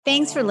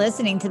Thanks for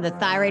listening to the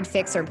Thyroid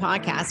Fixer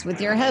podcast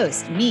with your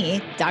host,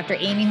 me, Dr.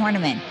 Amy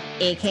Horniman,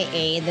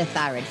 aka the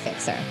Thyroid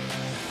Fixer.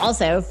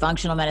 Also,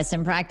 functional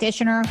medicine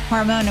practitioner,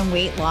 hormone and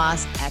weight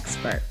loss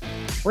expert.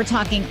 We're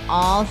talking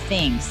all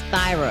things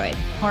thyroid,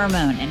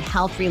 hormone, and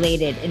health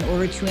related in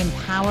order to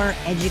empower,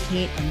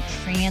 educate, and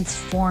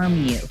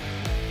transform you.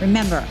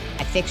 Remember,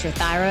 I fix your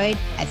thyroid,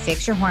 I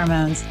fix your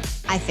hormones,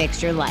 I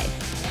fix your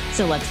life.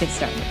 So let's get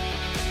started.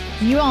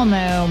 You all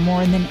know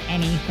more than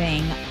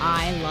anything,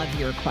 I love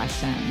your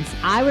questions.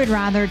 I would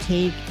rather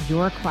take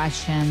your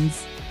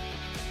questions,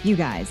 you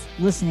guys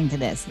listening to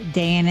this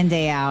day in and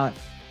day out,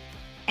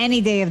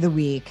 any day of the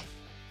week,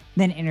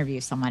 than interview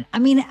someone. I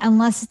mean,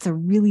 unless it's a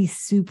really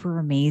super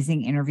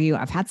amazing interview.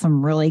 I've had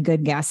some really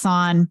good guests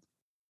on,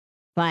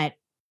 but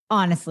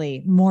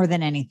honestly, more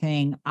than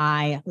anything,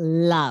 I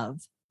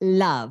love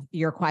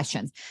your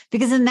questions,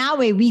 because in that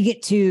way we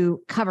get to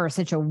cover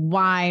such a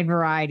wide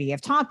variety of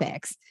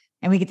topics.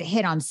 And we get to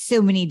hit on so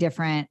many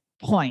different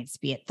points,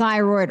 be it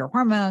thyroid or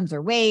hormones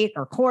or weight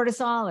or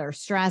cortisol or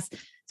stress.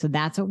 So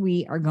that's what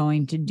we are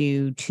going to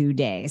do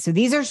today. So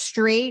these are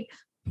straight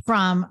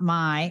from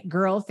my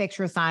Girl Fix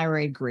Your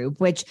Thyroid group,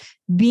 which,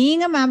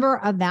 being a member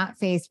of that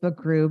Facebook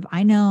group,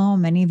 I know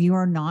many of you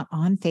are not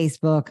on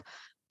Facebook,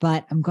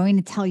 but I'm going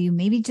to tell you,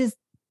 maybe just,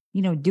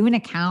 do an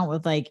account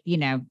with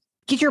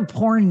get your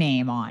porn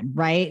name on,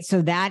 right?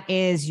 So that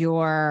is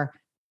your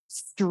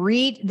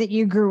street that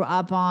you grew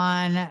up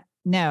on.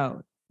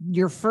 No,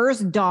 your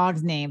first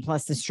dog's name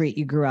plus the street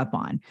you grew up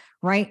on,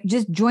 right?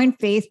 Just join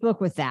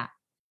Facebook with that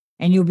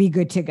and you'll be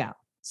good to go.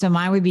 So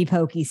mine would be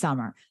Pokey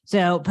Summer.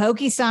 So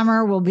Pokey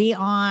Summer will be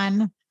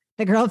on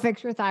the Girl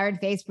Fix Your Thyroid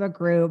Facebook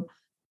group,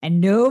 and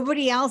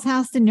nobody else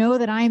has to know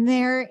that I'm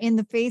there in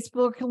the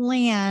Facebook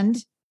land.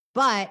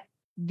 But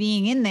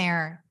being in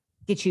there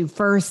gets you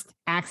first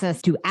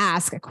access to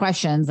ask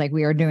questions like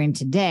we are doing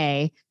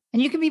today.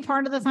 And you can be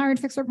part of the Thyroid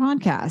Fixer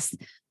podcast.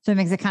 So it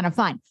makes it kind of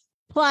fun.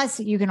 Plus,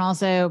 you can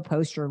also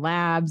post your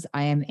labs.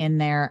 I am in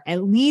there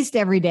at least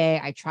every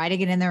day. I try to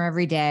get in there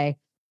every day.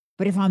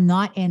 But if I'm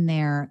not in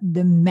there,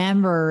 the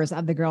members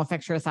of the Girl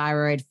Fix Your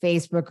Thyroid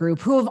Facebook group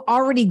who have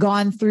already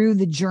gone through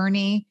the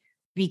journey,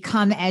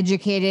 become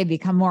educated,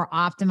 become more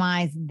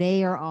optimized,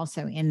 they are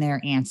also in there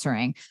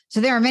answering.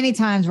 So there are many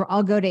times where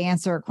I'll go to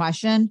answer a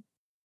question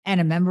and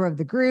a member of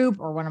the group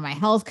or one of my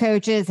health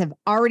coaches have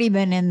already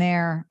been in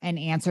there and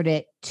answered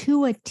it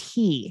to a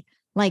T.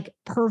 Like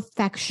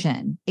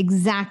perfection,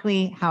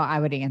 exactly how I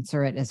would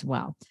answer it as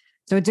well.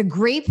 So it's a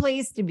great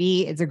place to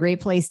be. It's a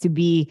great place to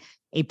be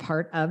a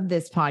part of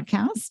this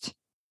podcast.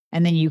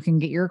 And then you can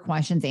get your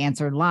questions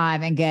answered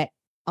live and get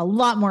a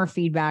lot more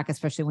feedback,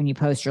 especially when you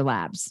post your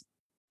labs.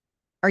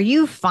 Are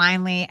you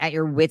finally at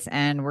your wit's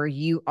end where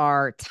you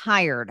are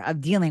tired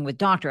of dealing with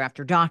doctor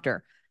after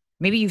doctor?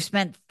 Maybe you've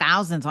spent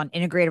thousands on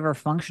integrative or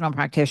functional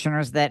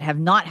practitioners that have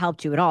not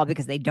helped you at all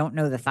because they don't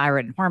know the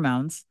thyroid and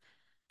hormones.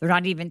 They're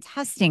not even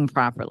testing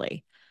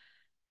properly.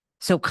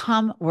 So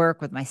come work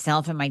with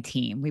myself and my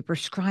team. We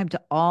prescribe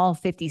to all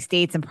 50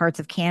 states and parts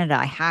of Canada.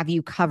 I have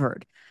you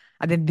covered.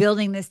 I've been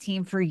building this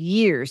team for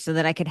years so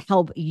that I could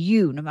help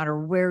you no matter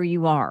where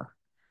you are.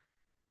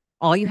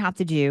 All you have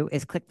to do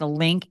is click the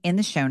link in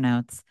the show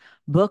notes,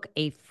 book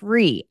a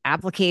free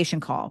application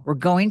call. We're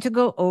going to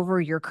go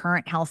over your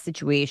current health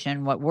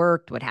situation, what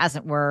worked, what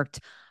hasn't worked,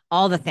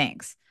 all the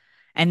things.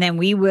 And then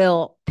we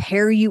will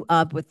pair you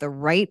up with the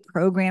right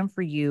program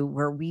for you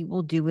where we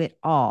will do it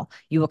all.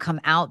 You will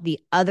come out the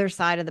other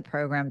side of the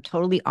program,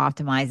 totally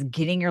optimized,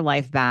 getting your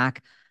life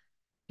back.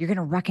 You're going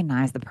to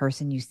recognize the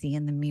person you see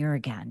in the mirror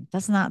again.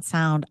 Doesn't that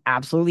sound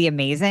absolutely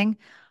amazing?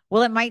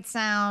 Well, it might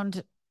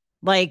sound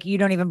like you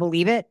don't even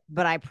believe it,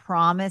 but I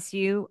promise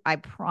you,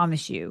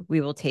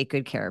 we will take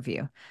good care of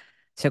you.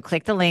 So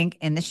click the link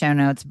in the show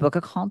notes, book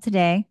a call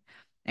today,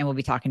 and we'll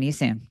be talking to you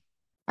soon.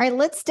 All right,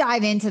 let's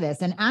dive into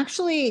this. And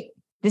actually,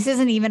 this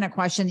isn't even a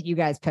question that you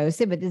guys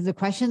posted, but this is a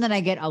question that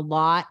I get a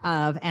lot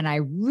of, and I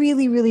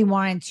really, really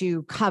wanted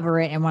to cover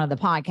it in one of the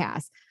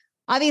podcasts.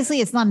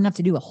 Obviously, it's not enough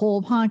to do a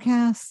whole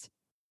podcast,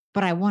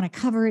 but I want to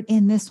cover it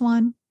in this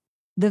one.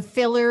 The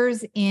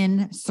fillers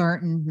in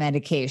certain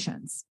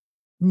medications.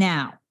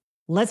 Now,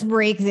 let's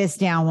break this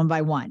down one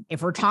by one.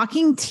 If we're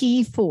talking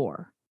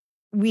T4,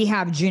 we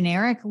have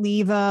generic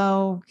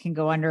levo, can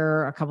go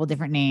under a couple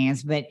different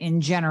names, but in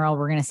general,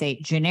 we're going to say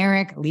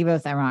generic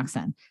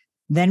levothyroxine.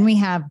 Then we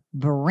have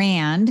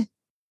brand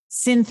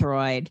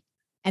Synthroid.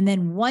 And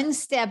then one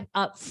step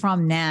up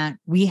from that,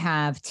 we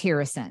have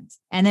Tirosint.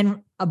 And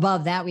then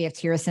above that, we have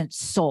Tirosint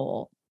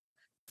Sol.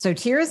 So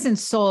Tirosint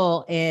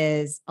Sol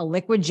is a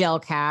liquid gel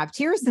cap.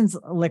 Tirosint's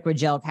a liquid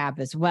gel cap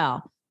as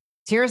well.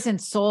 Tirosint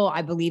Sol,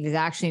 I believe, is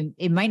actually,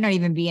 it might not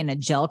even be in a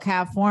gel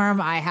cap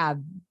form. I have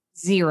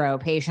 0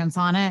 patients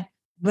on it,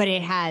 but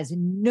it has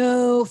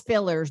no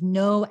fillers,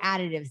 no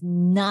additives,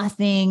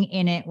 nothing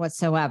in it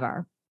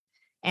whatsoever.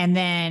 And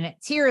then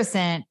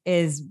Tirosint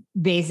is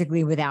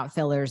basically without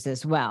fillers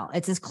as well.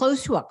 It's as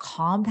close to a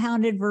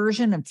compounded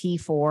version of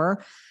T4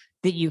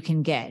 that you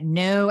can get.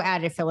 No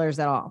added fillers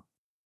at all.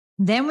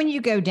 Then when you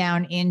go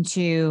down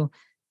into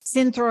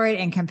Synthroid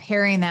and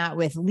comparing that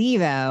with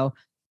Levo,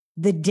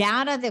 the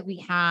data that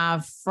we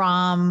have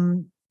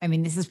from,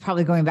 this is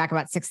probably going back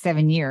about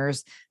 6-7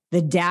 years.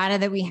 The data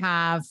that we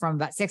have from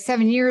about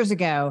 6-7 years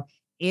ago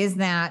is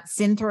that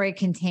Synthroid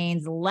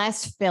contains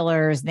less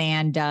fillers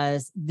than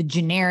does the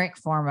generic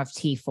form of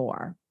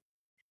T4.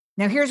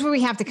 Now, here's where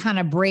we have to kind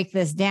of break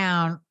this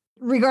down,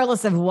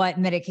 regardless of what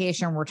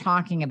medication we're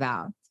talking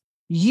about.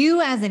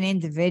 You as an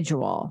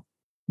individual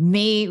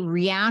may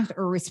react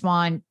or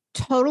respond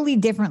totally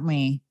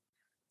differently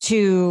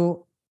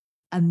to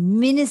a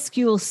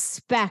minuscule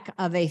speck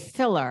of a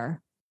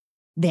filler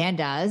than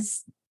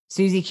does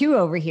Susie Q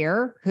over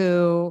here,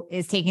 who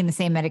is taking the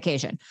same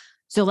medication.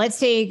 So let's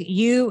take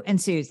you and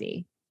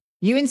Susie.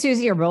 You and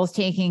Susie are both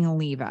taking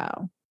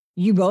Levo.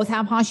 You both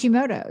have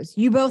Hashimoto's.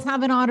 You both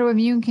have an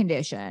autoimmune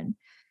condition.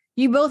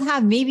 You both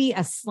have maybe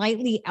a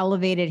slightly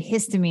elevated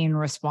histamine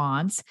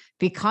response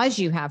because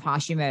you have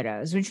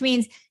Hashimoto's, which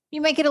means you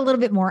might get a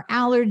little bit more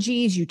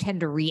allergies. You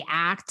tend to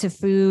react to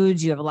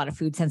foods. You have a lot of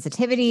food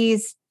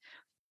sensitivities.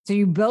 So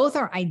you both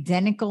are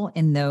identical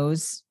in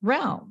those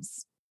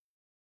realms.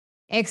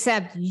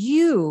 Except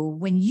you,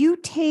 when you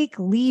take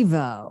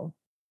Levo,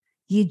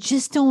 you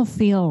just don't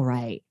feel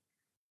right.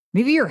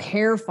 Maybe your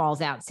hair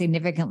falls out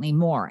significantly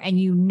more. And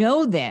you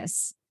know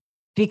this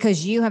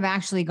because you have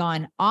actually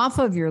gone off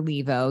of your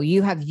Levo.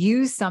 You have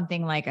used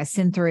something like a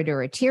Synthroid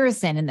or a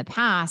Thyroid in the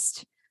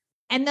past.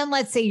 And then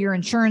let's say your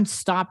insurance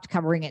stopped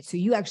covering it. So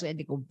you actually had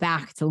to go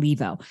back to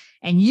Levo.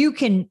 And you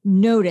can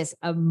notice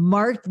a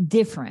marked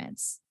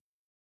difference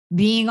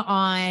being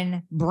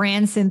on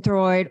brand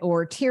Synthroid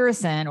or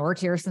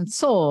Thyroid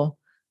Sol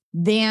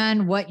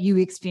than what you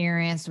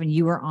experienced when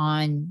you were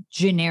on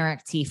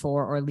generic T4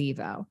 or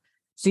Levo.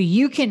 So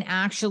you can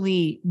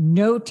actually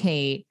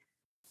notate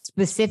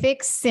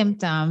specific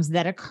symptoms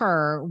that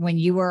occur when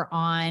you are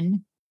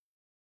on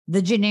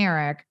the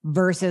generic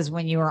versus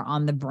when you are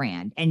on the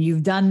brand. And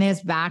you've done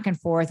this back and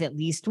forth at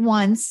least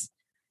once,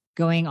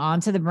 going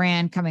on to the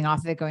brand, coming off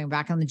of it, going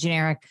back on the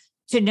generic,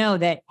 to know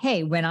that,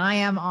 hey, when I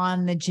am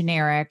on the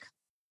generic,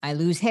 I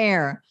lose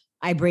hair,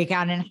 I break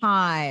out in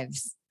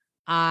hives,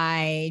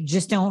 I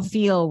just don't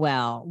feel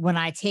well. When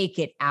I take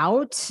it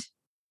out,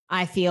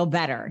 I feel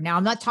better. Now,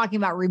 I'm not talking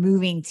about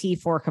removing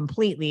T4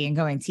 completely and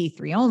going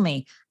T3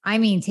 only. I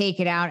mean, take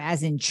it out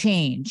as in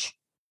change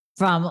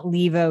from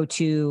Levo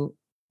to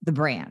the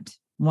brand,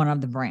 one of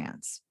the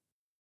brands.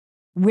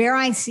 Where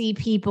I see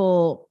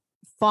people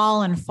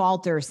fall and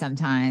falter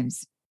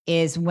sometimes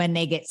is when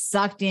they get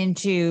sucked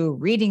into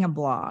reading a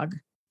blog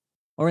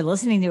or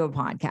listening to a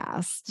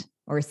podcast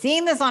or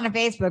seeing this on a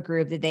Facebook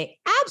group that they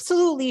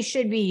absolutely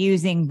should be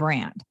using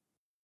brand.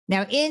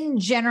 Now, in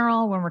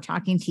general, when we're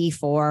talking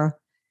T4,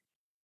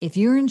 if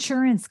your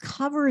insurance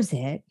covers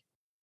it,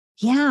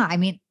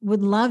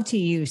 would love to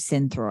use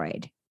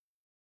Synthroid.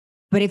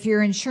 But if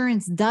your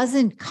insurance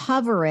doesn't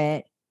cover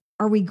it,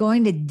 are we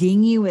going to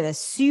ding you with a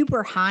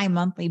super high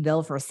monthly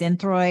bill for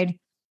Synthroid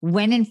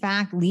when in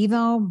fact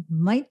Levo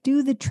might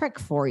do the trick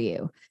for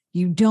you?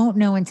 You don't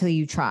know until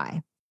you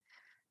try.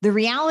 The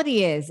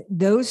reality is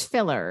those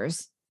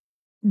fillers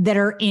that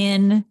are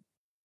in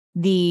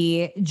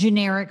the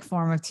generic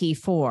form of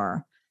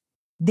T4,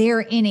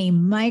 they're in a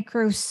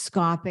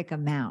microscopic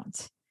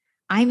amount.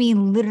 I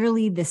mean,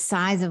 literally the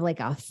size of like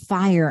a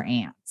fire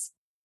ant.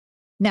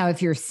 Now,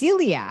 if you have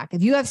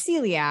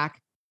celiac,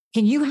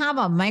 can you have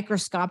a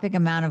microscopic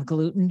amount of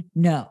gluten?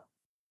 No,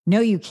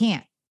 you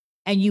can't.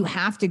 And you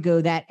have to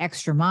go that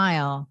extra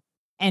mile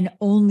and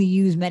only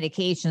use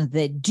medications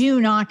that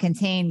do not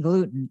contain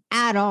gluten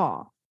at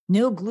all.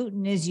 No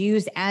gluten is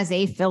used as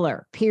a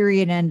filler,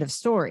 period, end of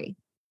story.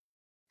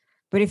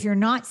 But if you're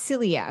not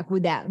celiac,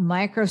 would that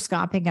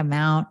microscopic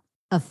amount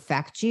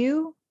affect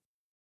you?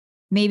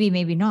 Maybe,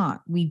 maybe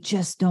not. We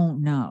just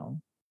don't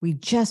know. We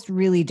just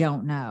really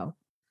don't know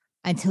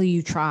until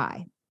you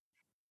try.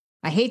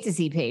 I hate to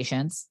see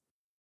patients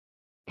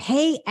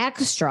pay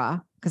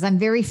extra because I'm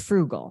very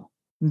frugal.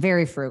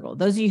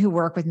 Those of you who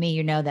work with me,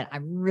 you know that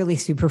I'm really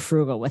super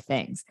frugal with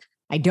things.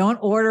 I don't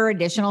order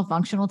additional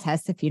functional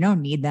tests if you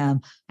don't need them.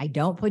 I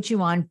don't put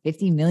you on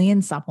 50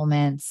 million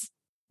supplements.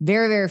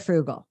 Very, very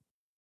frugal.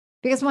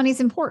 Because money is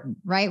important,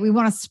 right? We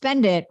want to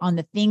spend it on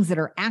the things that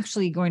are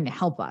actually going to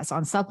help us,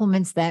 on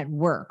supplements that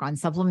work, on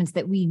supplements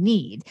that we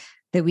need,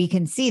 that we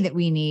can see that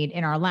we need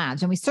in our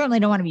labs. And we certainly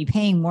don't want to be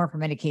paying more for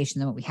medication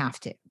than what we have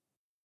to.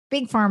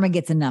 Big Pharma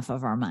gets enough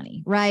of our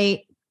money,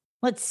 right?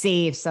 Let's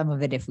save some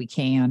of it if we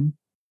can.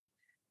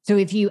 So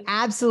if you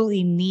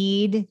absolutely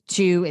need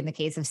to, in the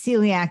case of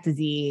celiac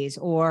disease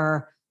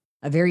or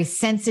a very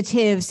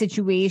sensitive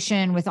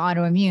situation with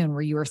autoimmune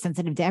where you are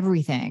sensitive to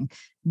everything,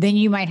 then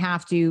you might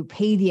have to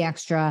pay the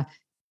extra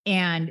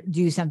and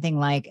do something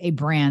like a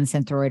brand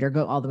Synthroid or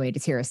go all the way to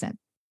Thyroid.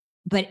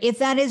 But if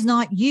that is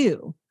not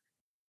you,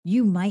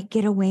 you might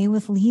get away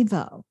with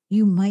Levo.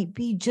 You might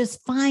be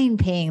just fine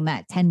paying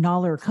that $10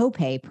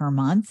 copay per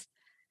month,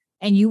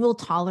 and you will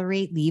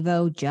tolerate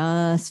Levo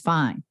just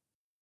fine.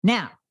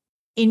 Now,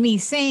 in me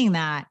saying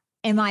that,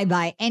 am I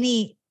by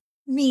any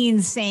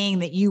means saying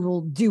that you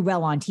will do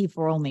well on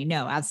T4 only.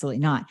 No, absolutely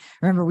not.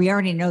 Remember, we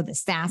already know the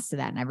stats to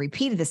that. And I've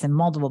repeated this in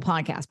multiple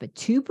podcasts, but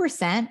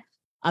 2%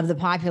 of the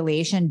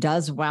population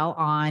does well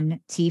on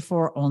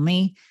T4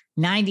 only.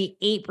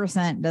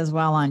 98% does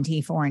well on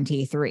T4 and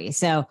T3.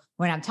 So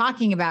when I'm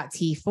talking about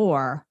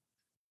T4,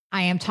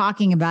 I am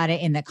talking about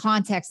it in the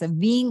context of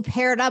being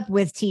paired up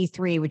with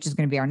T3, which is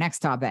going to be our next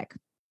topic.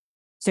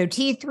 So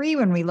T3,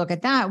 when we look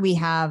at that, we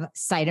have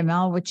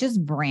Cytomel, which is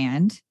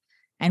brand,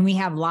 and we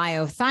have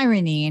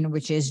liothyronine,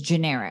 which is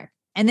generic.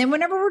 And then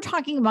whenever we're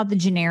talking about the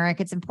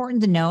generic, it's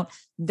important to note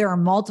there are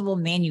multiple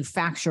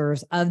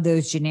manufacturers of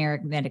those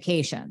generic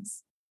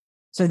medications.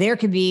 So there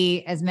could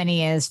be as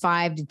many as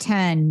 5 to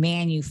 10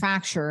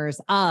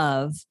 manufacturers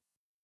of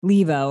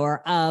Levo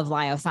or of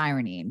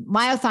liothyronine.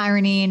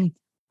 Liothyronine,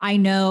 I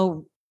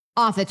know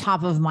off the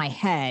top of my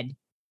head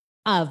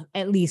of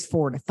at least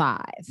 4 to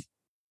 5.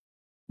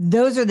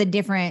 Those are the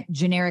different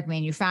generic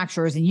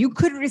manufacturers, and you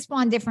could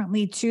respond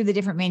differently to the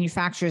different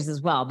manufacturers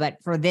as well. But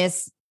for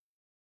this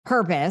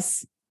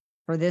purpose,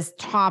 for this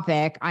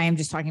topic, I am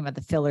just talking about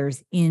the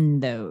fillers in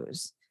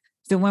those.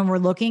 So when we're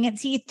looking at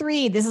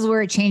T3, this is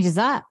where it changes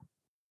up.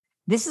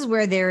 This is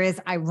where there is,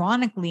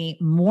 ironically,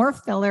 more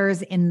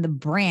fillers in the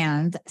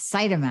brand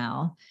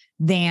Cytomel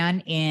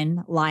than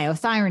in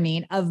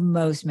liothyronine of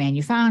most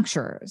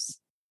manufacturers.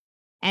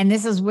 And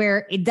this is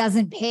where it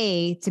doesn't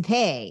pay to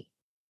pay.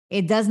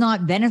 It does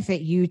not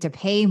benefit you to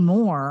pay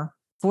more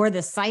for the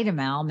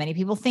Cytomel. Many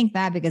people think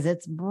that because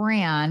it's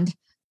brand,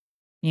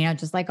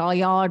 just like all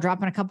y'all are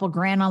dropping a couple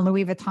grand on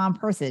Louis Vuitton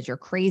purses. You're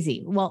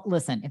crazy. Well,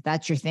 listen, if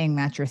that's your thing,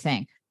 that's your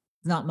thing.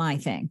 It's not my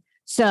thing.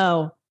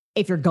 So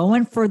if you're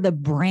going for the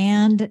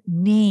brand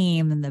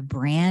name and the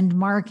brand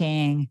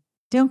marking,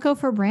 don't go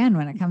for brand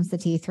when it comes to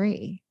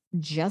T3.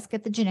 Just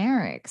get the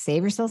generic.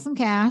 Save yourself some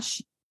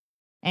cash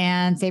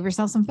and save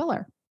yourself some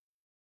filler,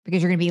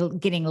 because you're going to be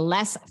getting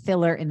less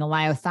filler in the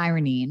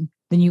liothyronine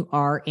than you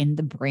are in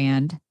the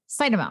brand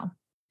Cytomel.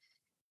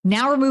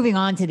 Now we're moving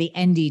on to the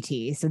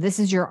NDT. So this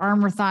is your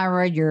Armour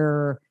thyroid,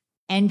 your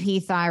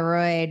NP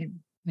thyroid. I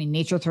mean,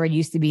 Nature Thyroid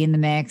used to be in the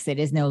mix. It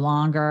is no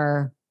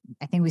longer.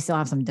 I think we still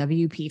have some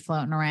WP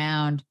floating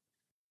around.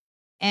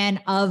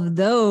 And of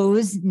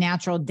those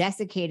natural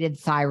desiccated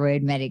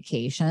thyroid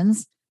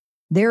medications,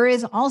 there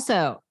is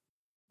also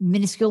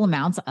minuscule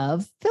amounts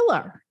of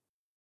filler.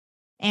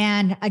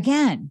 And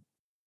again,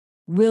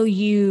 will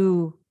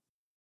you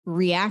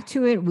react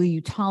to it? Will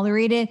you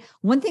tolerate it?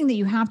 One thing that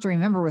you have to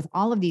remember with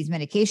all of these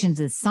medications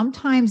is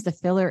sometimes the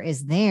filler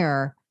is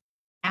there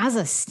as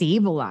a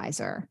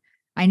stabilizer.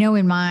 I know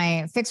in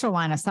my Fixer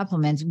line of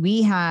supplements,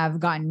 we have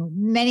gotten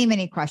many,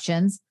 many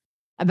questions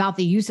about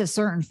the use of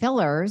certain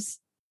fillers.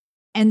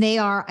 And they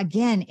are,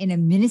 again, in a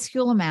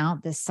minuscule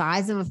amount, the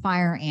size of a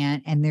fire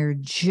ant, and they're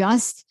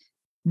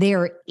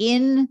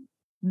in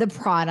the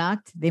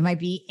product. They might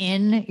be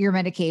in your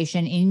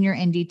medication, in your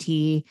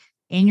NDT,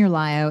 in your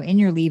Lio, in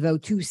your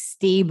Levo to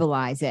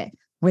stabilize it,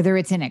 whether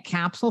it's in a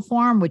capsule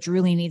form, which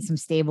really needs some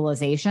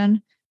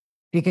stabilization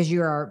because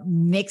you are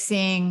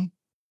mixing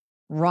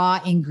raw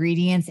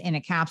ingredients in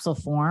a capsule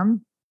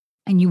form.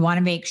 And you want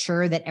to make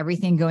sure that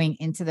everything going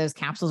into those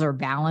capsules are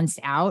balanced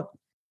out.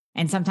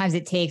 And sometimes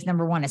it takes,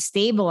 number one, a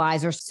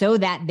stabilizer so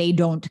that they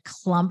don't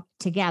clump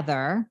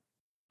together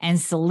and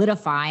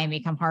solidify and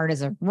become hard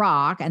as a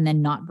rock and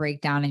then not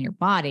break down in your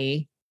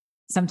body.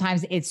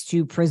 Sometimes it's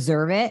to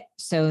preserve it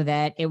so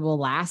that it will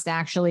last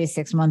actually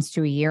 6 months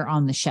to a year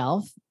on the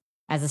shelf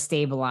as a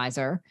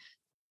stabilizer.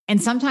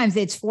 And sometimes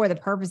it's for the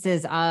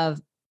purposes of,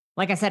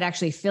 like I said,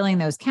 actually filling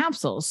those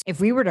capsules. If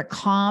we were to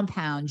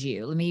compound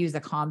you, let me use the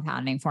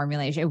compounding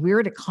formulation. If we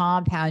were to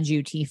compound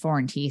you T4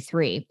 and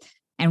T3,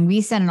 and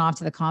we sent it off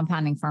to the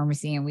compounding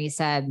pharmacy and we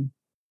said,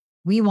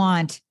 we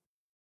want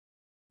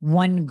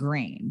 1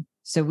 grain.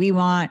 So we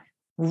want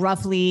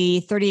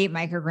roughly 38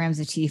 micrograms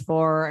of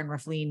T4 and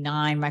roughly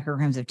 9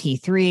 micrograms of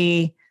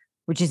T3,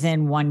 which is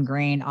in 1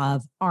 grain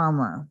of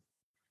Armour.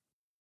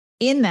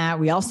 In that,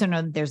 we also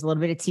know that there's a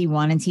little bit of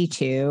T1 and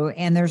T2,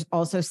 and there's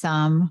also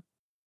some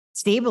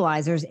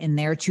stabilizers in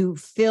there to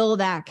fill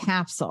that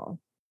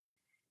capsule.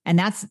 And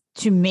that's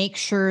to make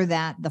sure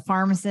that the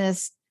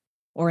pharmacist,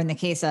 or in the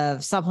case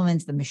of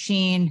supplements, the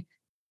machine,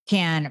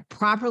 can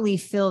properly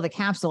fill the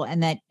capsule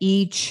and that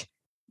each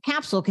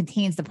capsule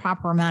contains the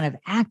proper amount of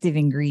active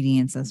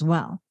ingredients as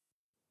well.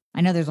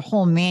 I know there's a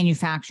whole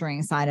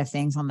manufacturing side of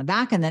things on the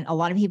back end that a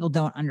lot of people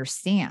don't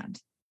understand.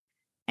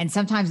 And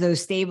sometimes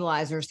those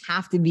stabilizers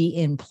have to be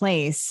in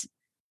place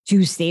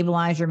to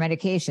stabilize your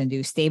medication,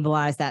 to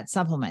stabilize that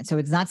supplement. So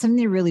it's not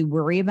something to really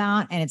worry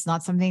about. And it's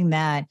not something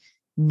that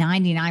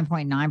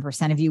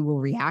 99.9% of you will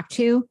react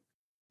to,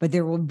 but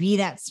there will be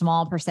that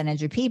small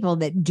percentage of people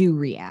that do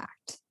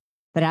react,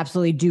 that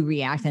absolutely do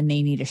react, and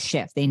they need a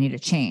shift. They need a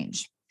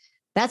change.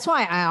 That's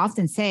why I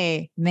often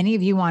say many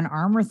of you on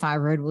Armour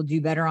thyroid will do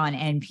better on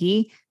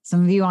NP.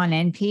 Some of you on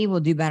NP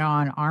will do better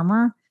on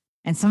Armour.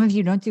 And some of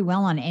you don't do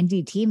well on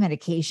NDT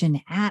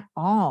medication at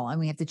all. And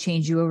we have to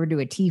change you over to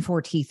a T4,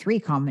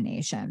 T3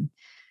 combination.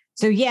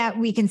 So yeah,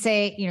 we can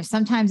say,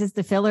 sometimes it's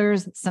the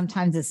fillers,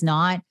 sometimes it's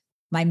not.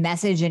 My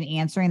message in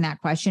answering that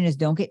question is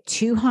don't get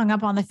too hung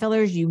up on the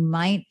fillers. You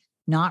might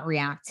not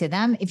react to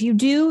them. If you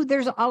do,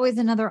 there's always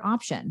another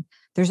option.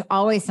 There's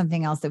always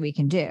something else that we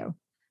can do.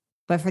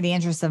 But for the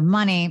interest of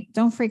money,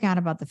 don't freak out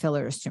about the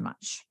fillers too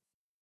much.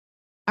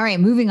 All right,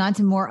 moving on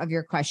to more of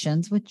your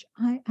questions, which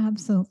I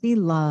absolutely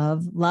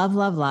love.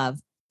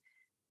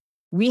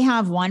 We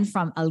have one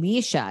from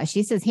Alicia.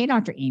 She says, hey,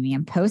 Dr. Amy,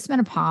 I'm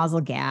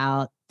postmenopausal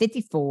gal,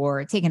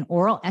 54, taking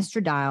oral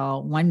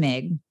estradiol, 1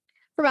 mg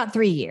for about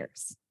 3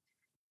 years.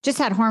 Just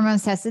had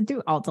hormones tested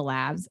through Ulta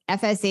Labs.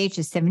 FSH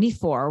is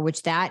 74,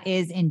 which that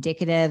is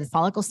indicative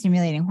follicle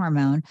stimulating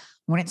hormone.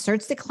 When it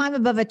starts to climb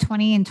above a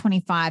 20 and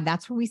 25,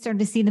 that's where we start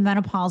to see the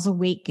menopausal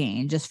weight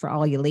gain, just for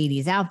all you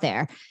ladies out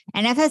there.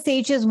 And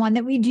FSH is one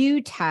that we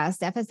do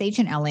test, FSH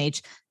and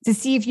LH, to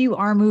see if you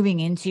are moving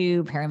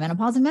into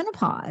perimenopause and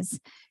menopause.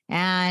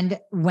 And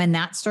when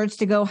that starts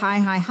to go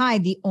high,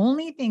 the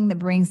only thing that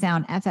brings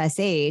down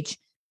FSH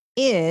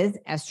is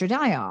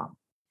estradiol.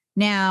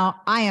 Now,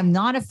 I am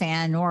not a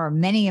fan, nor are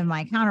many of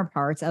my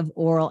counterparts, of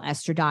oral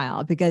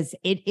estradiol because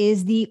it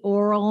is the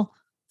oral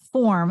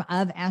form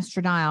of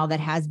estradiol that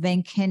has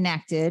been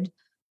connected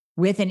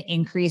with an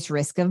increased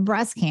risk of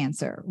breast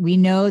cancer. We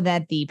know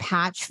that the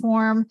patch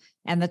form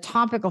and the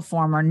topical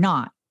form are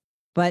not,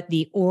 but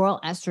the oral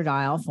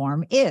estradiol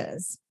form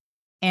is.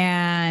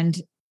 And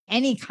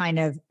any kind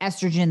of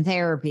estrogen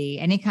therapy,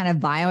 any kind of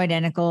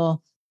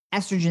bioidentical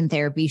estrogen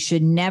therapy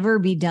should never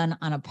be done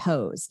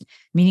unopposed,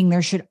 meaning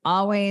there should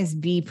always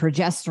be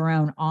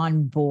progesterone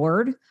on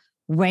board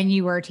when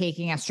you are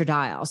taking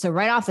estradiol. So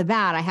right off the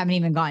bat, I haven't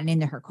even gotten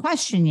into her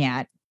question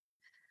yet,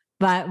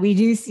 but we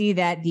do see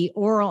that the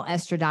oral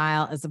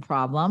estradiol is a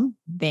problem,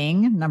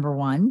 bing, number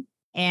one.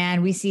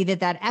 And we see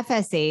that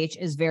FSH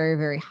is very,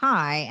 very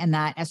high and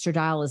that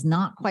estradiol is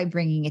not quite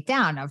bringing it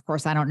down. Now, of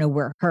course, I don't know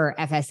where her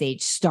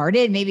FSH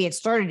started. Maybe it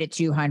started at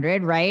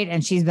 200, right?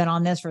 And she's been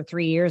on this for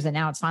 3 years and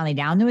now it's finally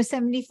down to a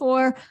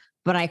 74,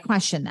 but I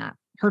question that.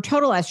 Her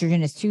total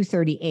estrogen is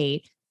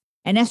 238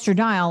 and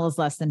estradiol is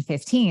less than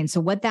 15. So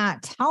what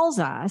that tells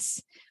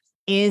us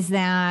is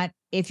that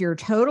if your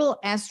total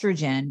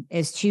estrogen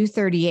is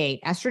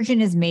 238,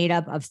 estrogen is made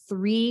up of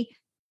total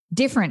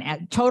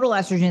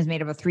estrogen is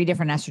made up of 3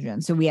 different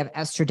estrogens. So we have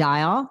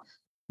estradiol,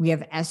 we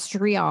have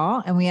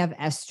estriol, and we have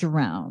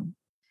estrone.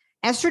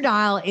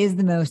 Estradiol is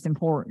the most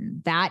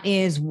important. That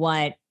is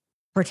what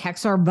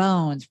protects our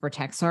bones,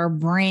 protects our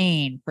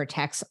brain,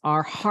 protects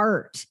our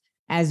heart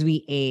as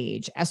we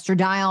age.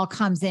 Estradiol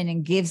comes in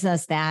and gives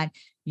us that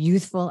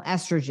youthful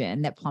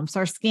estrogen that plumps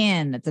our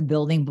skin, that's a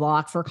building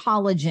block for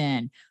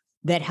collagen,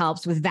 that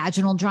helps with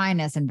vaginal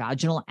dryness and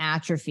vaginal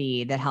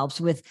atrophy, that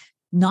helps with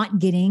not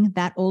getting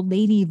that old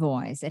lady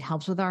voice. It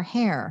helps with our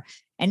hair.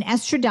 And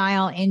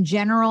estradiol in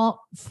general,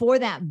 for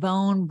that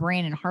bone,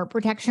 brain, and heart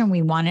protection,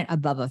 we want it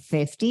above a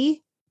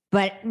 50,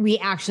 but we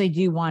actually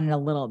do want it a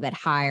little bit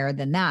higher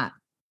than that.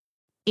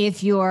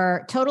 If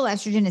your total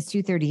estrogen is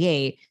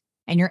 238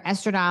 and your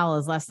estradiol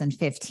is less than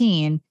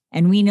 15,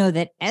 and we know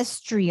that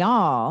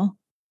estriol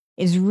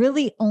is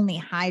really only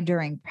high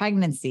during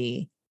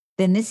pregnancy,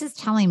 then this is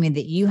telling me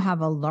that you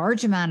have a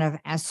large amount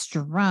of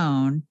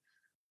estrone,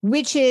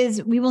 which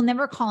is, we will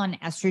never call an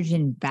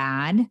estrogen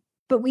bad,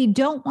 but we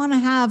don't want to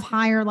have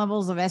higher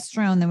levels of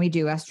estrone than we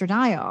do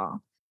estradiol.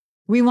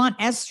 We want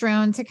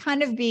estrone to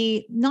kind of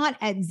be not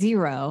at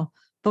 0,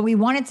 but we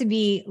want it to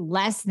be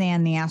less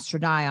than the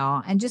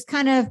estradiol and just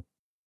kind of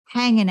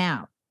hanging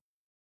out.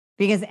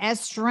 Because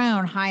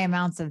estrone, high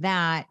amounts of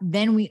that,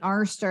 then we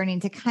are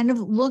starting to kind of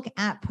look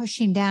at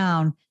pushing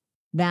down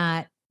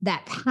that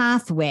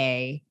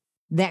pathway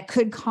that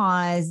could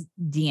cause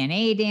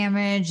DNA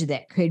damage,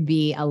 that could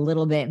be a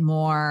little bit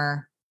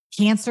more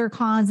cancer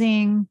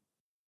causing.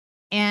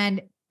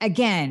 And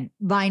again,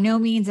 by no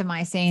means am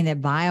I saying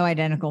that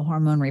bioidentical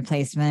hormone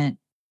replacement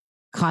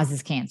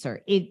causes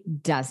cancer.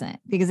 It doesn't,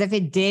 because if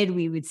it did,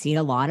 we would see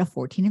a lot of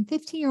 14 and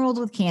 15-year-olds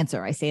with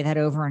cancer. I say that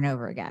over and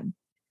over again.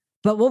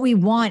 But what we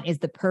want is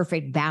the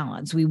perfect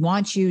balance. We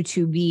want you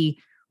to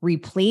be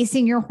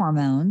replacing your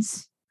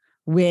hormones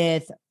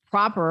with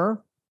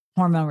proper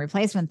hormone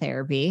replacement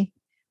therapy.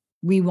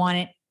 We want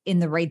it in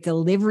the right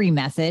delivery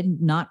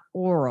method, not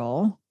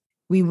oral.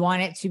 We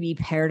want it to be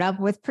paired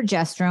up with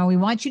progesterone. We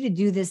want you to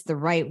do this the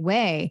right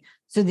way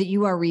so that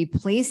you are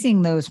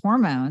replacing those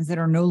hormones that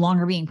are no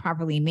longer being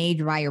properly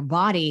made by your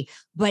body,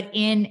 but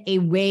in a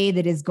way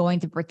that is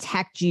going to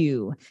protect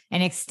you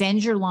and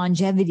extend your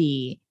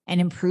longevity and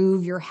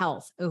improve your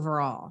health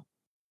overall.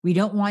 We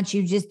don't want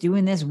you just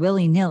doing this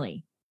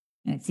willy-nilly.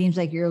 And it seems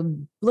like you're a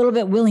little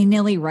bit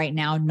willy-nilly right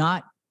now,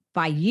 not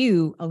by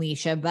you,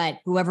 Alicia, but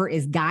whoever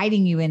is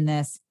guiding you in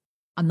this.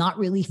 I'm not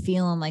really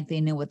feeling like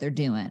they know what they're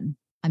doing.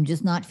 I'm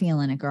just not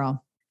feeling it,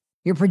 girl.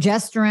 Your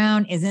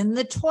progesterone is in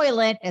the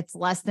toilet. It's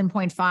less than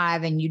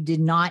 0.5. And you did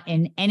not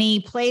in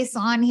any place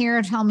on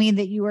here tell me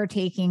that you are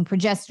taking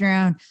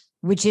progesterone,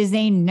 which is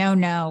a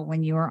no-no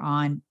when you are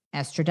on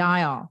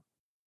estradiol.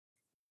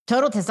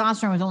 Total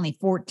testosterone was only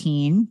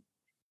 14.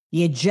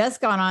 You just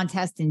got on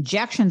test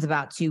injections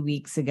about 2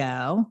 weeks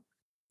ago,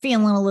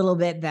 feeling a little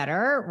bit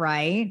better,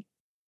 right?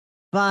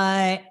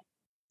 But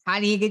how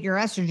do you get your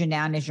estrogen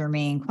down is your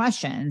main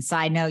question.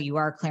 Side note, you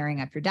are clearing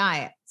up your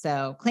diet.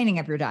 So cleaning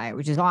up your diet,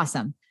 which is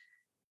awesome.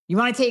 You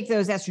want to take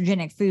those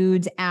estrogenic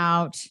foods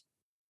out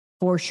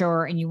for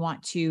sure. And you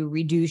want to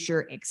reduce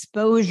your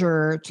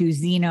exposure to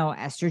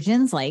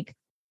xenoestrogens like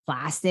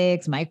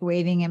plastics,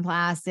 microwaving in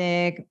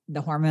plastic,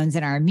 the hormones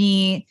in our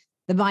meat,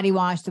 the body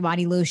wash, the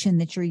body lotion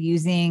that you're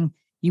using.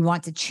 You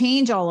want to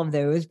change all of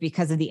those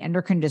because of the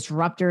endocrine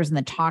disruptors and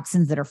the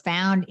toxins that are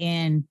found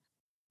in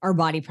our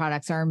body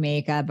products, our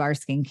makeup, our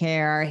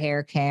skincare, our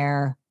hair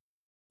care,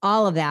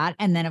 all of that.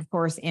 And then, of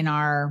course, in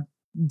our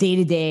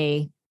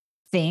day-to-day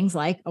things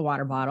like a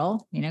water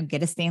bottle,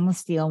 get a stainless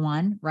steel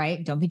one,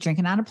 right? Don't be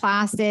drinking out of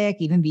plastic,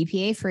 even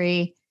BPA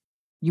free.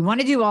 You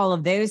want to do all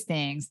of those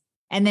things.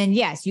 And then,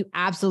 yes, you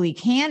absolutely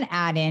can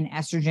add in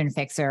estrogen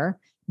fixer.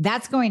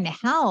 That's going to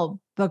help.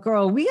 But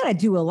girl, we got to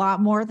do a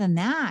lot more than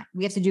that.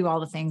 We have to do all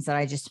the things that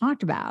I just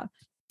talked about.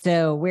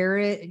 So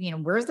where's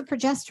the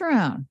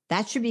progesterone?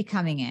 That should be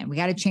coming in. We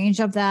got to change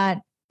up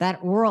that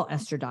oral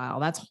estradiol.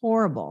 That's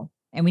horrible.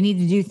 And we need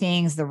to do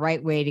things the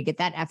right way to get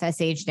that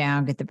FSH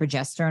down, get the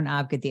progesterone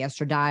up, get the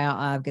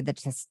estradiol up, get the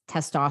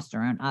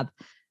testosterone up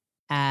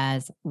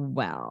as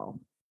well.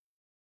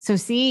 So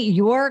see,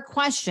 your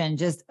question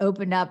just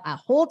opened up a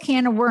whole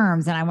can of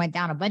worms, and I went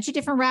down a bunch of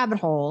different rabbit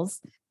holes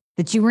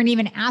that you weren't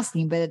even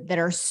asking, but that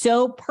are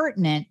so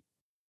pertinent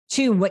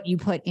to what you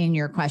put in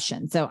your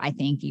question. So I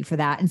thank you for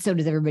that. And so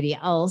does everybody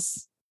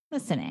else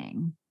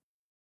listening.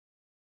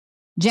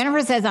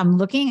 Jennifer says, I'm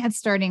looking at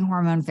starting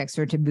hormone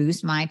fixer to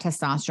boost my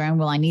testosterone.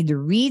 Will I need to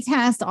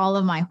retest all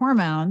of my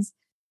hormones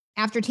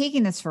after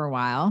taking this for a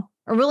while,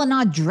 or will it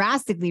not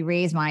drastically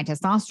raise my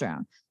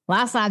testosterone?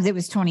 Last labs, it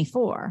was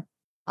 24.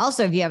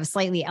 Also, if you have a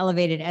slightly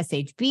elevated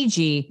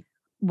SHBG,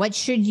 what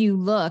should you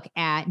look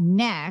at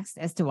next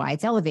as to why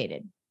it's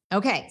elevated?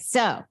 Okay,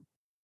 so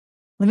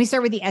let me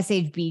start with the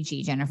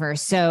SHBG, Jennifer.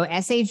 So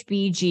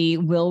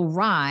SHBG will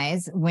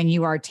rise when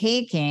you are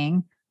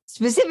taking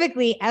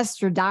specifically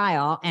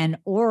estradiol and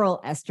oral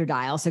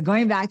estradiol. So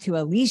going back to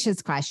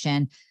Alicia's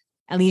question,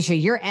 Alicia,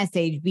 your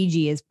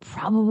SHBG is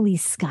probably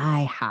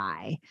sky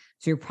high.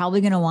 So you're probably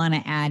going to want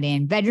to add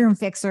in bedroom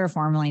fixer,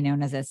 formerly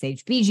known as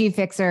SHBG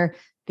fixer,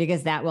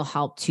 because that will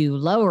help to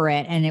lower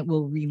it, and it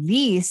will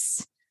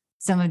release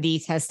some of the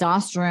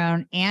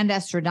testosterone and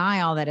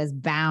estradiol that is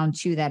bound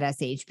to that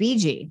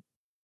SHBG.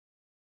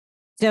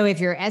 So if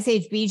your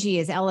SHBG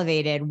is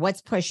elevated,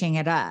 what's pushing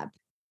it up?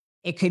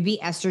 It could be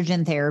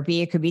estrogen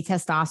therapy. It could be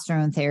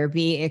testosterone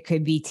therapy. It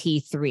could be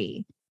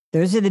T3.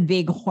 Those are the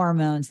big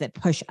hormones that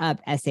push up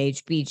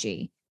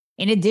SHBG.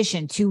 In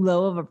addition, too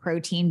low of a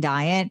protein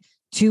diet,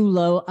 too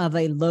low of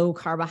a low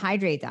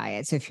carbohydrate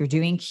diet. So if you're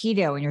doing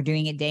keto and you're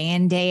doing it day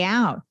in, day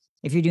out,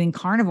 if you're doing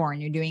carnivore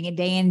and you're doing it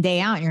day in, day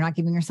out, you're not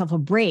giving yourself a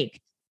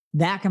break,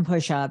 that can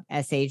push up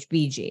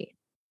SHBG.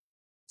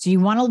 So you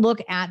want to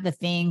look at the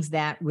things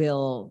that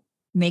will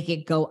make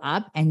it go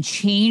up and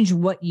change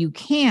what you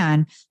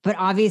can. But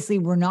obviously,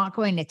 we're not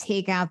going to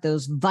take out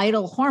those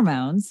vital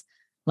hormones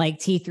like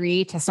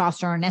T3,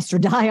 testosterone,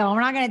 estradiol.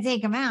 We're not going to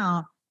take them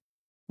out.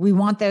 We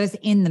want those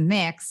in the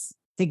mix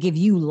to give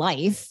you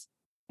life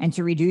and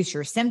to reduce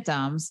your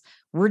symptoms.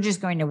 We're just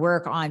going to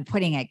work on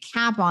putting a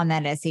cap on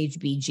that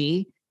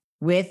SHBG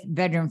with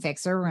Bedroom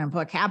Fixer. We're going to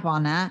put a cap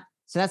on that.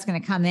 So that's going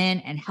to come in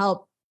and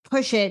help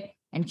push it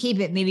and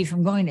keep it maybe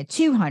from going to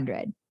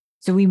 200.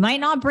 So we might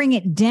not bring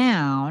it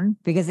down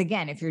because,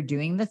 again, if you're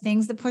doing the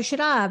things that push it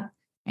up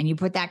and you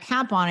put that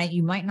cap on it,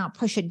 you might not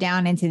push it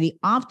down into the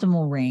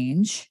optimal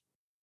range,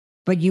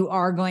 but you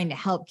are going to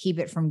help keep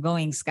it from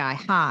going sky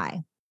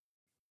high.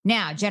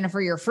 Now,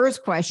 Jennifer, your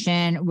first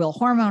question, will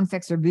hormone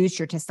fixer boost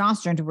your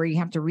testosterone to where you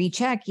have to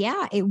recheck?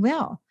 Yeah, it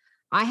will.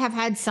 I have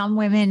had some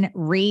women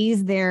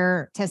raise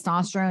their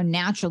testosterone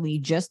naturally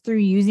just through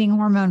using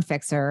hormone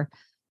fixer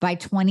by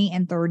 20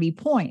 and 30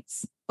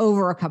 points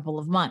over a couple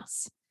of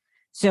months.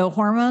 So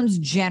hormones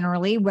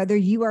generally, whether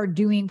you are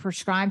doing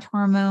prescribed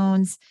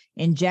hormones,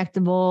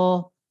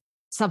 injectable,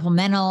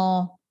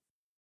 supplemental,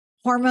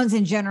 hormones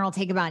in general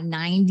take about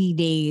 90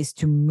 days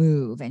to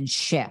move and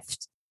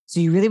shift. So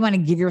you really want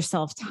to give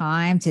yourself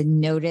time to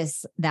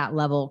notice that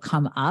level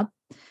come up.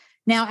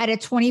 Now at a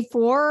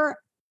 24,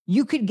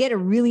 you could get a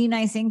really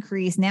nice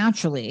increase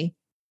naturally.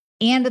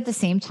 And at the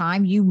same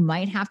time, you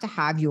might have to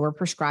have your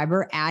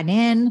prescriber add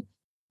in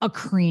a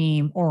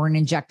cream or an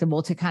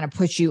injectable to kind of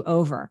push you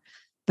over.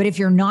 But if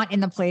you're not in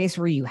the place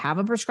where you have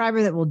a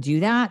prescriber that will do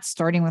that,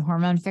 starting with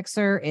hormone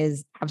fixer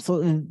is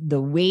absolutely the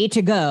way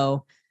to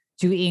go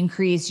to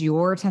increase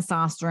your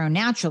testosterone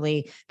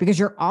naturally, because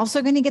you're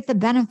also going to get the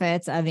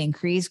benefits of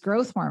increased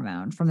growth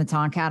hormone from the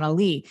Tonkat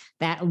Elite.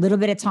 That little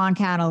bit of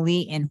Tonkat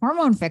Elite in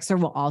hormone fixer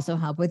will also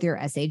help with your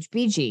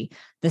SHBG.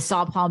 The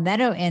saw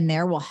palmetto in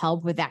there will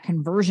help with that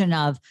conversion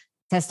of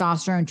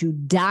testosterone to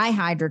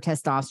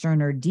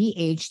dihydrotestosterone or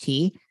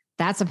DHT.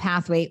 That's a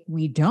pathway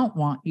we don't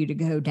want you to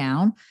go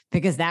down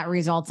because that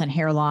results in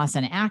hair loss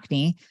and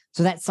acne.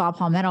 So that saw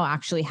palmetto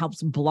actually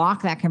helps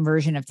block that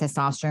conversion of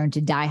testosterone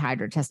to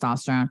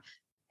dihydrotestosterone.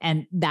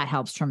 And that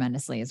helps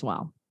tremendously as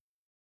well.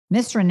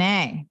 Miss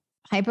Renee,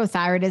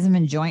 hypothyroidism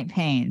and joint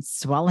pain,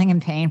 swelling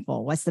and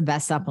painful. What's the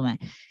best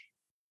supplement?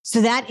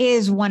 So that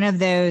is one of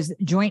those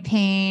joint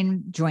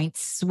pain, joint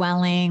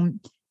swelling,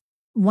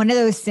 one of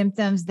those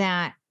symptoms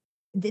that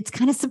it's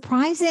kind of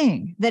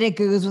surprising that it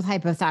goes with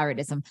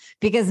hypothyroidism,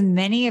 because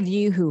many of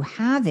you who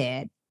have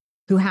it,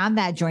 who have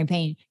that joint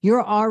pain,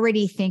 you're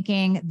already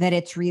thinking that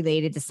it's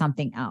related to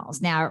something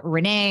else. Now,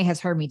 Renee has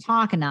heard me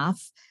talk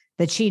enough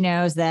that she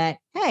knows that,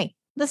 hey,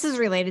 this is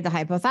related to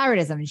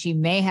hypothyroidism. And she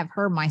may have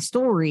heard my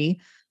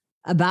story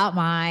about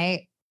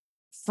my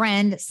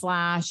friend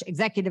 /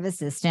 executive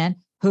assistant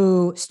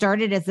who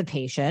started as a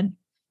patient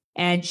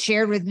and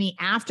shared with me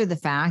after the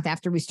fact,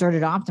 after we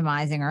started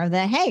optimizing her,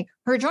 that, hey,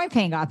 her joint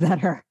pain got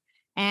better.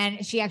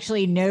 And she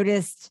actually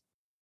noticed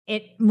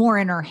it more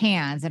in her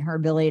hands and her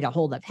ability to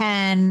hold a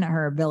pen,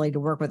 her ability to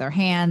work with her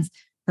hands.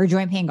 Her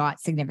joint pain got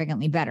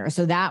significantly better.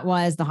 So that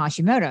was the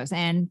Hashimoto's.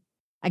 And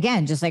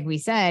again, just like we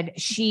said,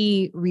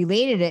 she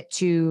related it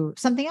to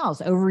something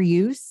else,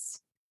 overuse,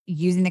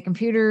 using the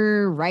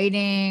computer,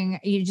 writing,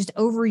 you just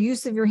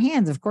overuse of your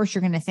hands. Of course,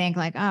 you're going to think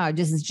like, oh,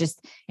 this is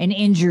just an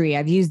injury.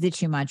 I've used it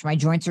too much. My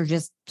joints are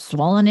just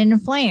swollen and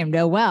inflamed.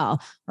 Oh,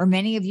 well. Or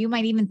many of you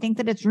might even think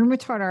that it's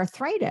rheumatoid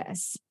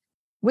arthritis,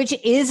 which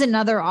is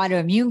another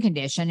autoimmune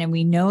condition. And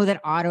we know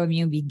that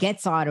autoimmune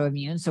begets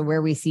autoimmune. So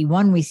where we see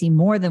one, we see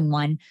more than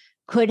one.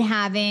 Could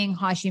having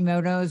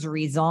Hashimoto's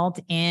result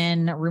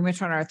in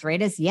rheumatoid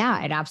arthritis?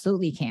 Yeah, it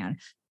absolutely can.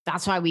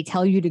 That's why we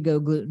tell you to go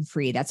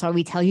gluten-free. That's why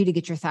we tell you to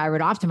get your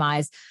thyroid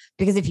optimized,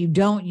 because if you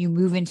don't, you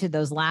move into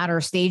those latter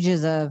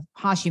stages of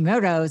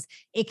Hashimoto's,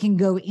 it can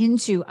go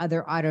into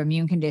other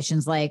autoimmune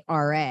conditions like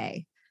RA.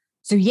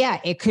 So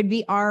yeah, it could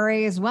be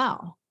RA as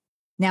well.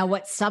 Now,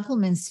 what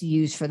supplements to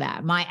use for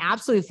that? My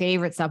absolute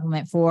favorite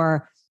supplement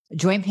for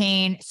joint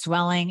pain,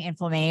 swelling,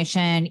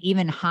 inflammation,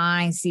 even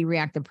high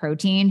C-reactive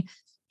protein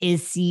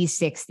is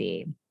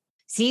C60.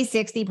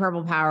 C60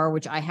 Purple Power,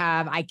 which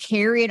I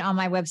carry it on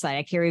my website.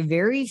 I carry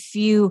very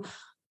few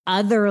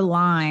other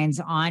lines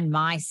on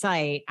my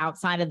site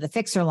outside of the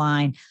Fixer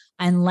line,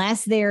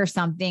 unless there's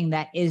something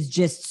that is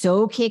just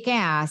so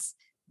kick-ass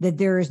that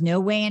there is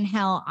no way in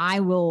hell I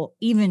will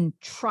even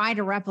try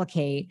to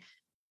replicate.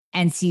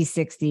 And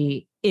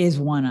C60 is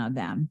one of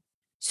them.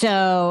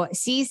 So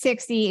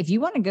C60, if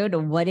you want to go to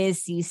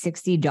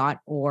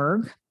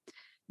whatisc60.org,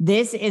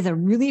 this is a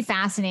really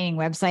fascinating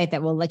website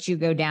that will let you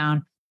go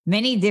down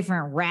many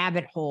different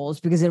rabbit holes,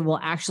 because it will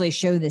actually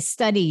show the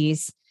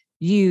studies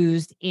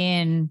used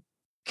in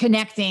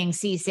connecting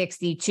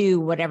C60 to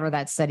whatever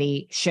that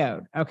study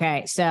showed.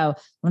 Okay, so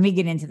let me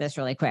get into this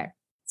really quick.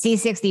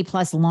 C60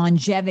 plus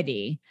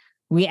longevity,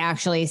 we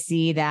actually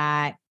see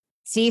that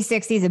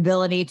C60's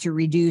ability to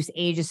reduce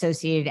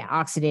age-associated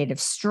oxidative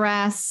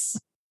stress.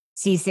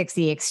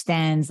 C60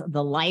 extends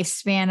the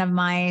lifespan of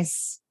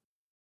mice.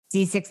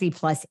 C60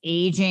 plus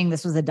aging.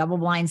 This was a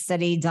double-blind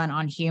study done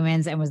on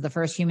humans and was the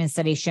first human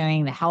study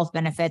showing the health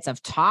benefits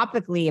of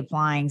topically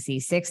applying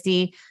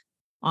C60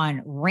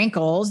 on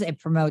wrinkles. It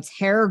promotes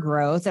hair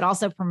growth. It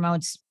also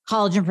promotes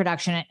collagen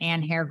production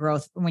and hair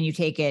growth when you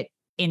take it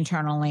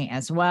internally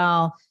as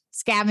well.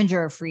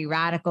 Scavenger of free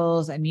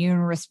radicals, immune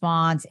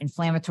response,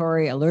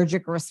 inflammatory,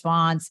 allergic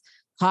response,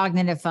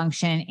 cognitive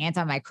function,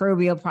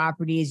 antimicrobial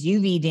properties,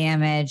 UV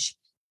damage,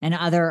 and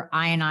other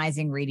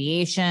ionizing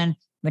radiation,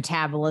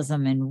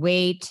 metabolism and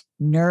weight,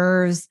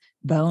 nerves,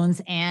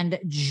 bones, and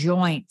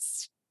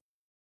joints.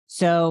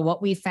 So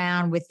what we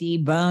found with the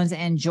bones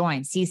and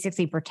joints,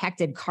 C60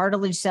 protected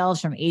cartilage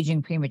cells from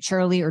aging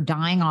prematurely or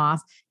dying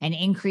off and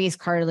increased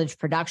cartilage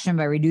production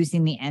by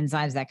reducing the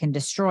enzymes that can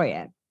destroy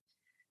it.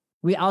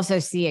 We also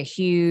see a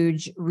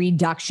huge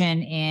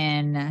reduction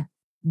in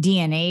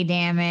DNA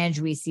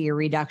damage. We see a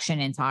reduction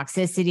in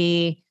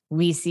toxicity.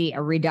 We see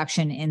a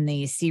reduction in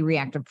the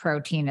C-reactive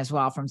protein as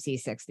well from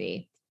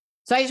C60.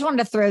 So I just wanted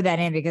to throw that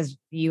in because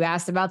you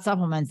asked about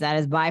supplements. That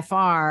is by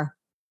far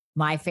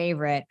my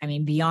favorite. I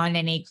mean, beyond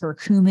any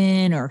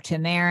curcumin or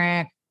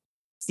turmeric,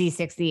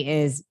 C60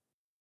 is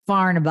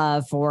far and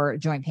above for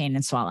joint pain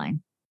and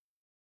swelling.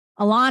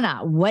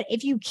 Alana, what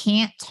if you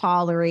can't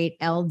tolerate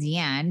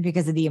LDN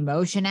because of the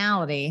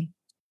emotionality?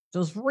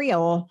 So it's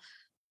real,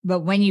 but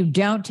when you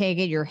don't take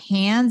it, your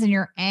hands and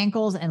your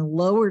ankles and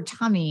lower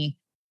tummy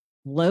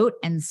bloat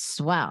and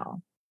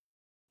swell.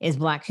 Is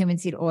black cumin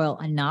seed oil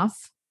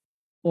enough?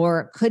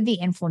 Or could the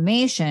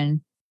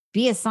inflammation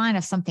be a sign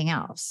of something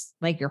else,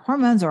 like your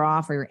hormones are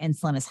off or your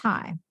insulin is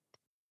high?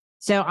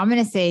 So I'm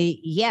going to say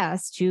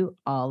yes to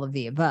all of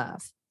the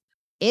above.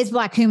 Is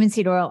black cumin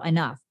seed oil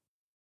enough?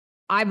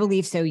 I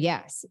believe so,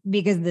 yes,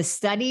 because the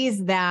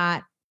studies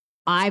that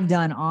I've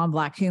done on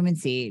black cumin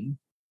seed,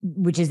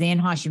 which is in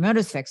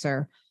Hashimoto's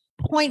fixer,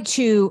 point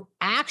to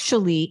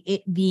actually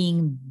it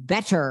being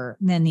better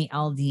than the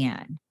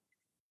LDN.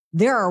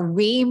 There are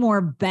way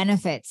more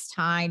benefits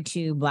tied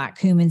to black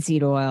cumin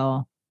seed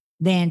oil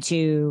than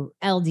to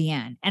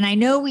LDN. And I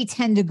know we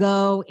tend to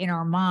go in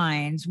our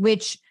minds,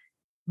 which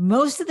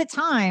most of the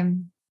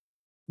time,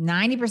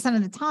 90%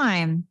 of the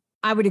time,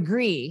 I would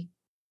agree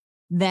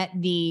that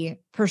the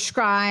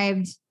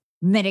prescribed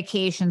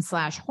medication /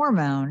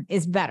 hormone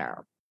is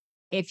better.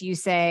 if you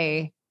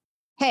say,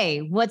 hey,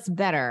 what's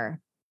better,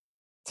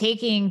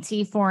 taking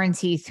T4 and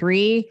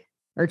T3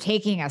 or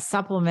taking a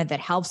supplement that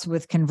helps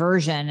with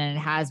conversion and it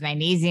has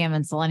magnesium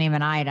and selenium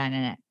and iodine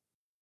in it?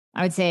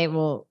 I would say,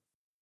 well,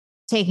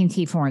 taking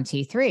T4 and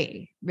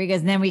T3,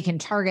 because then we can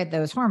target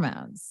those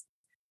hormones.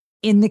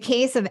 In the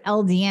case of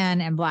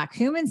LDN and black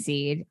cumin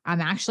seed,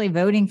 I'm actually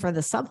voting for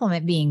the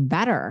supplement being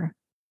better.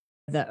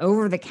 The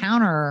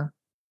over-the-counter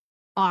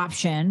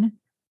option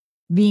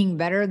being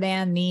better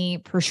than the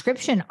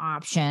prescription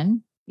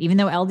option, even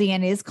though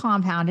LDN is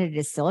compounded, it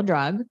is still a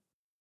drug,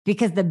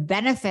 because the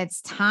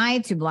benefits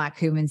tied to black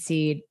cumin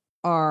seed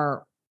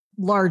are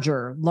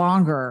larger,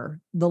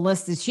 longer. The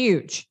list is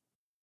huge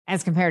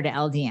as compared to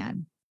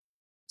LDN.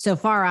 So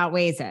far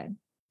outweighs it.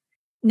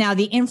 Now,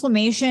 the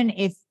inflammation,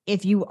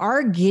 if you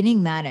are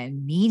getting that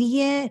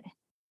immediate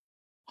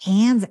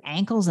hands,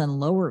 ankles, and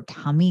lower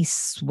tummy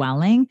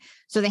swelling.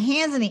 So the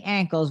hands and the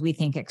ankles, we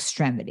think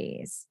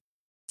extremities.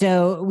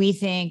 So we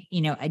think,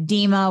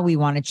 edema, we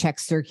want to check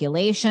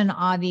circulation,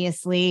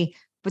 obviously,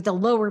 but the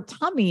lower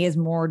tummy is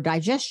more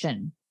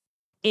digestion.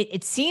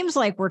 It seems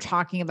like we're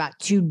talking about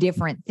two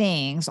different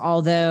things,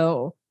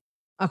 although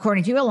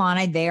according to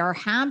Alana, they are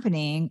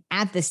happening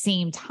at the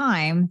same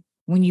time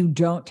when you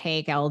don't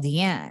take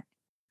LDN.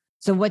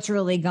 So what's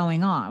really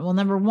going on? Well,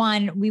 number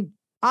one, we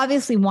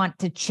obviously want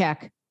to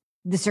check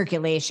the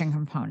circulation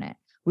component.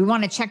 We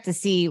want to check to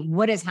see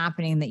what is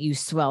happening that you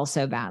swell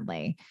so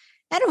badly.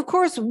 And of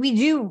course, we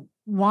do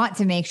want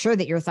to make sure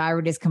that your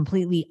thyroid is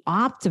completely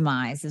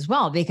optimized as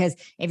well, because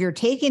if you're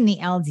taking the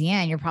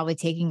LDN, you're probably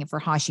taking it for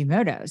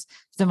Hashimoto's.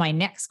 So my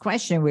next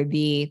question would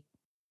be,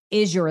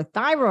 is your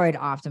thyroid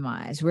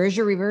optimized? Where's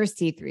your reverse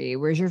T3?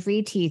 Where's your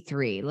free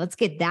T3? Let's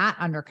get that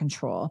under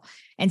control.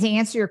 And to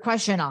answer your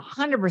question,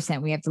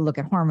 100%, we have to look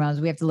at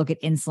hormones. We have to look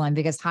at insulin,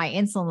 because high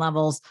insulin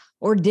levels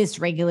or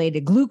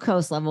dysregulated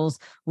glucose levels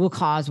will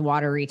cause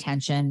water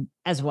retention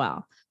as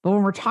well. But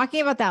when we're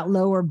talking about that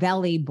lower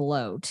belly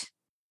bloat,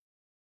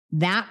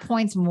 that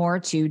points more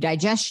to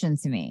digestion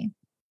to me.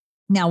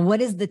 Now,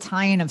 what is the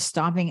tie-in of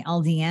stopping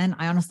LDN?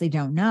 I honestly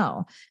don't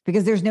know,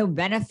 because there's no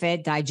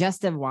benefit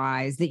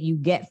digestive-wise that you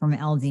get from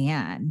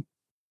LDN.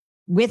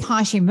 With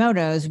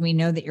Hashimoto's, we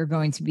know that you're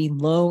going to be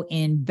low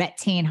in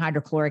betaine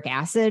hydrochloric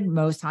acid.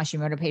 Most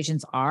Hashimoto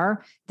patients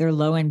are. They're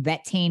low in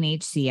betaine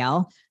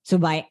HCl. So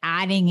by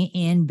adding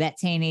in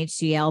betaine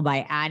HCl,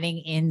 by adding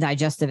in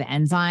digestive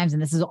enzymes,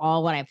 and this is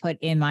all what I put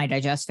in my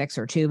Digest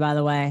Fixer too, by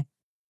the way.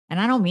 And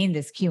I don't mean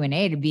this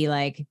Q&A to be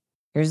like,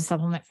 here's a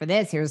supplement for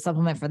this, here's a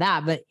supplement for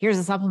that, but here's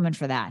a supplement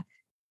for that.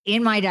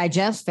 In my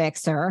Digest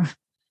Fixer,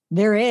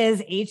 there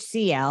is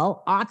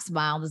HCl, ox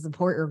bile to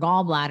support your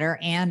gallbladder,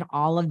 and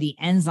all of the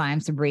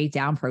enzymes to break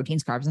down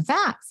proteins, carbs, and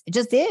fats. It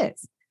just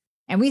is.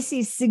 And we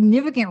see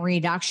significant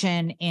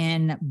reduction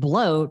in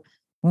bloat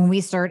when we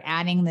start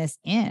adding this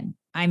in.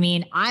 I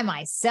mean, I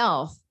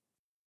myself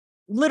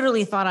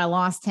literally thought I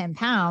lost 10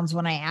 pounds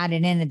when I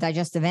added in a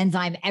digestive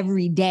enzyme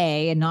every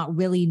day and not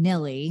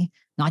willy-nilly,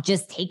 not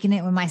just taking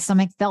it when my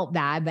stomach felt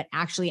bad, but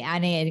actually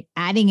adding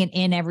it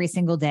in every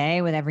single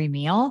day with every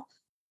meal.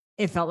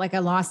 It felt like I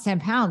lost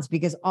 10 pounds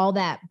because all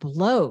that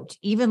bloat,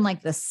 even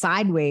like the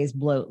sideways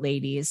bloat,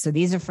 ladies. So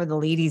these are for the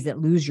ladies that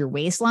lose your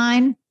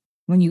waistline.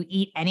 When you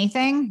eat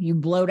anything, you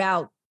bloat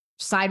out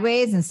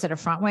sideways instead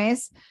of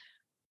frontways.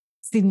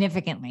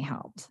 Significantly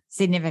helped,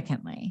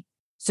 significantly.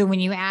 So when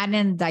you add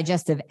in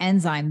digestive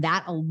enzyme,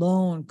 that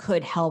alone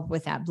could help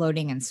with that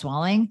bloating and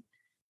swelling.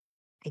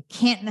 I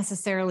can't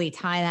necessarily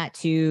tie that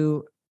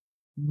to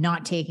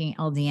not taking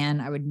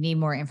LDN. I would need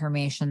more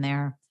information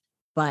there,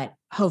 but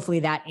hopefully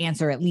that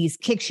answer at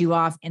least kicks you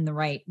off in the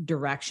right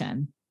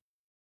direction.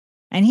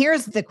 And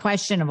here's the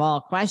question of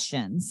all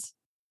questions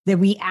that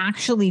we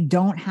actually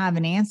don't have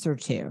an answer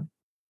to.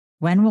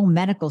 When will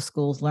medical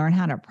schools learn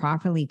how to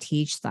properly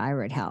teach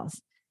thyroid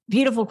health?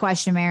 Beautiful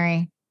question,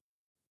 Mary.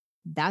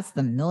 That's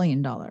the $1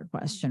 million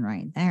question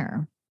right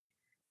there.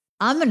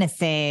 I'm going to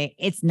say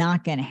it's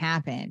not going to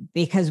happen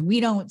because we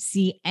don't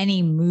see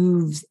any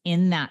moves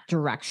in that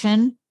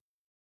direction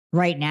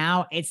right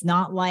now. It's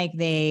not like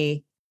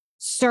they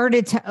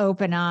started to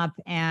open up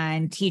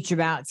and teach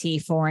about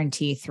T4 and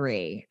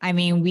T3. I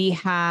mean, we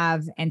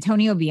have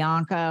Antonio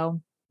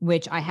Bianco,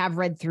 which I have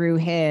read through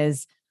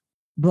his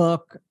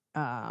book.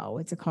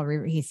 What's it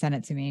called? He sent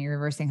it to me.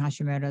 Reversing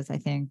Hashimoto's, I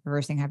think.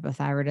 Reversing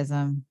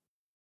Hypothyroidism.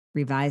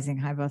 Revising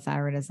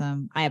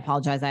Hypothyroidism. I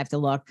apologize. I have to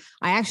look.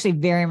 I actually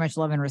very much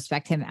love and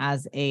respect him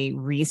as a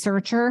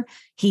researcher.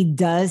 He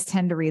does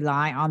tend to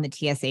rely on the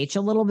TSH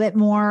a little bit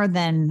more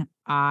than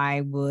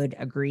I would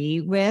agree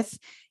with.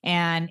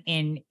 And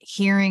in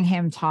hearing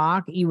him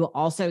talk, you will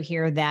also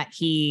hear that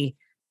he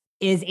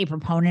is a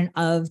proponent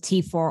of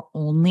T4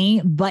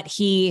 only, but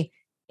he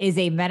is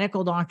a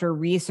medical doctor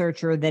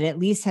researcher that at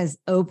least has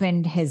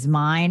opened his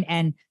mind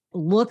and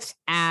looks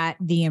at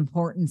the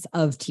importance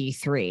of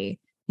T3.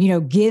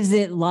 Gives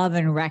it love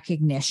and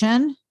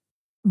recognition,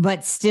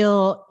 but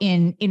still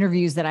in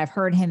interviews that I've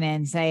heard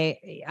him say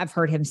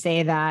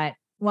that,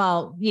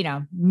 well,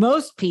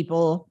 most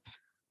people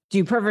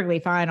do perfectly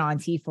fine on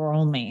T4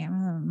 only.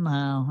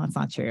 No, that's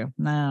not true.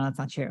 No, that's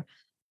not true.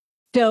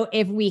 So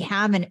if we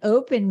have an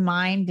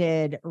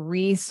open-minded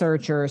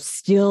researcher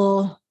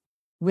still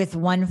with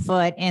one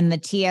foot in the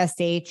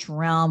TSH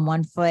realm,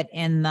 one foot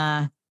in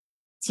the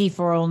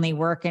T4 only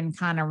working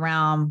kind of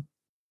realm,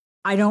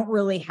 I don't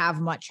really have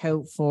much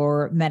hope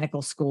for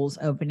medical schools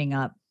opening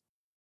up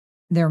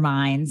their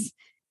minds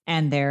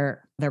and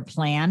their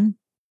plan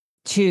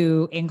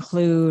to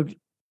include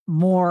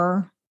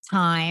more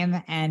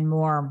time and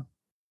more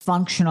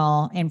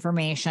functional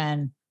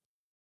information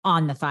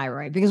on the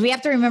thyroid, because we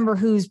have to remember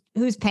who's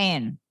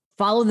paying.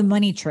 Follow the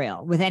money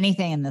trail with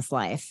anything in this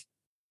life.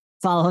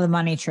 Follow the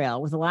money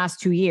trail with the last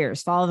 2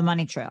 years. Follow the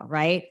money trail,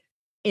 right?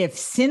 If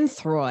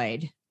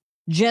Synthroid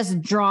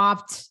just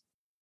dropped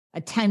a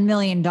 $10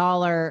 million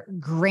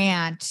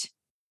grant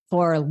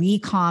for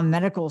LECOM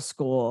Medical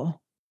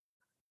School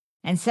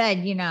and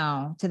said,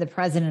 to the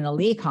president of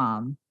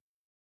LECOM,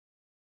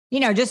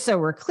 just so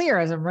we're clear,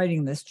 as I'm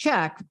writing this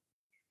check,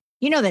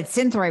 that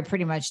Synthroid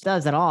pretty much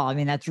does it all. I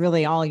mean, that's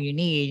really all you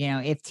need.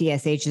 If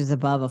TSH is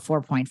above a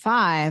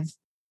 4.5,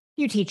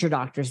 you teach your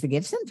doctors to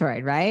give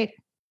Synthroid, right?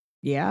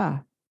 Yeah.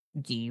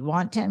 Do you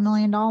want $10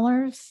 million?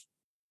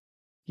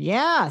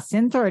 Yeah,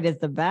 Synthroid is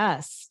the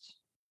best.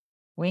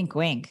 Wink,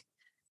 wink.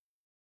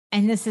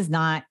 And this is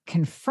not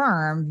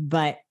confirmed,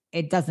 but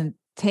it doesn't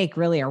take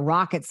really a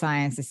rocket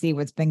science to see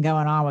what's been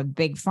going on with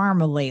Big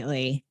Pharma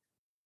lately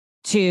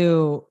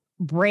to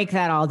break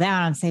that all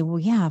down and say, well,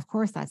 yeah, of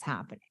course that's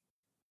happening.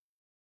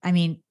 I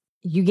mean,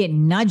 you get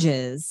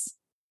nudges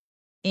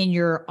in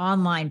your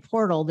online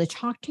portal to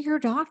talk to your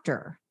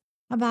doctor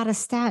about a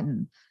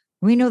statin.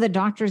 We know that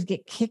doctors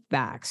get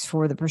kickbacks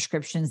for the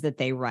prescriptions that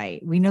they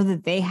write. We know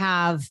that they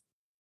have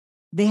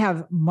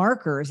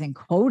markers and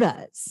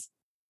quotas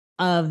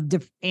of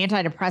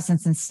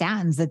antidepressants and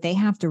statins that they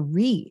have to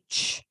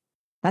reach.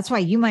 That's why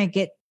you might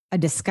get a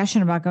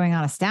discussion about going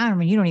on a statin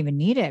when you don't even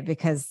need it,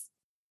 because,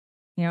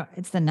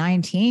 it's the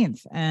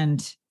 19th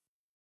and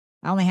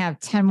I only have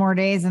 10 more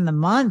days in the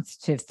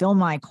month to fill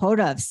my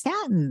quota of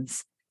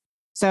statins.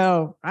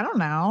 So I don't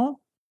know,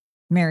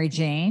 Mary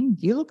Jane,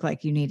 you look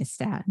like you need a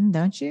statin,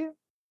 don't you?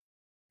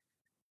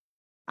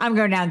 I'm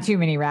going down too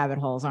many rabbit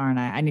holes, aren't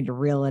I? I need to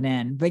reel it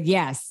in. But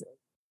yes,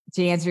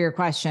 to answer your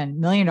question, $1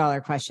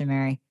 million question,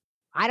 Mary,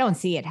 I don't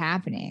see it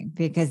happening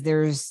because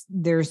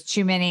there's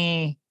too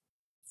many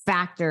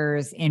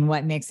factors in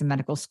what makes a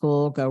medical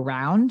school go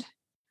round.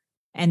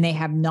 And they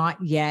have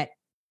not yet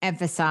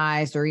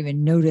emphasized or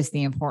even noticed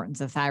the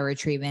importance of thyroid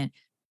treatment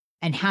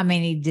and how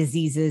many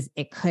diseases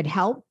it could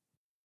help.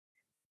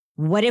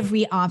 What if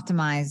we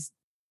optimize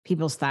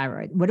people's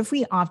thyroid? What if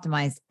we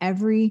optimize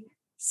every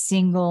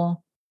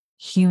single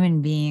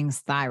human being's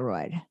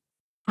thyroid?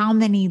 How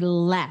many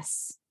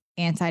less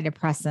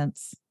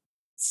antidepressants,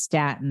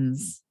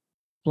 statins,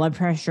 blood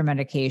pressure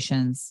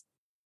medications,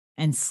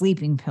 and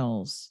sleeping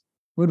pills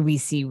would we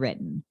see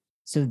written?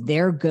 So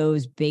there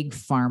goes big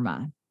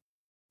pharma.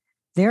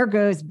 There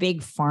goes big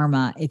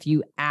pharma if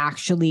you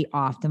actually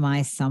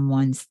optimize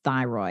someone's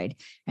thyroid.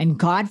 And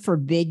God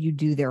forbid you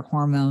do their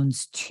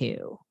hormones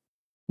too.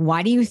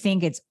 Why do you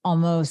think it's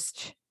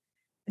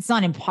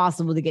not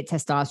impossible to get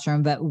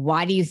testosterone, but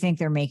why do you think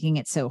they're making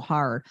it so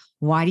hard?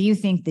 Why do you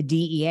think the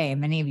DEA,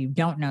 many of you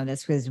don't know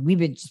this because we've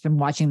just been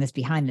watching this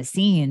behind the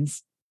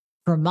scenes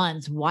for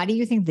months. Why do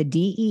you think the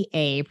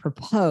DEA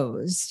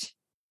proposed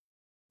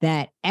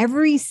that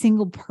every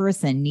single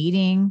person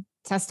needing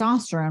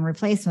testosterone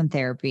replacement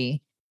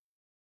therapy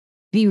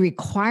be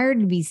required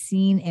to be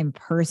seen in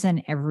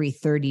person every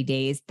 30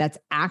 days? That's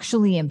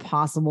actually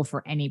impossible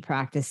for any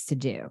practice to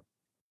do.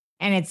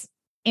 And it's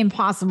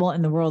impossible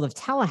in the world of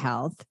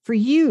telehealth for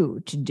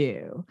you to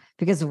do,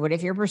 because what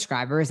if your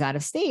prescriber is out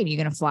of state? You're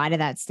going to fly to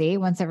that state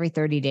once every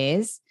 30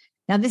 days.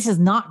 Now, this is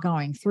not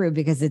going through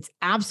because it's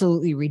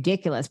absolutely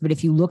ridiculous. But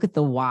if you look at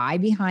the why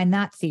behind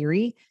that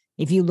theory,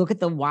 if you look at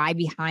the why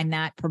behind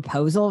that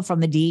proposal from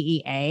the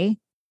DEA,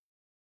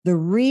 the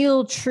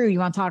real true, you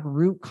want to talk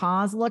root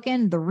cause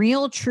looking, the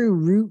real true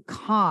root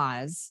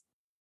cause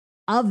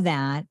of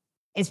that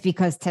is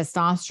because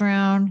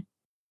testosterone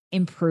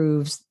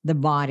improves the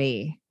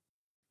body.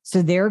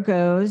 So there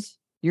goes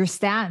your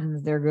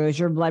statins, there goes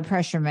your blood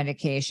pressure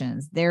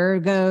medications, there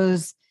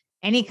goes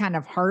any kind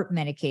of heart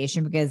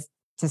medication because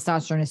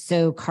testosterone is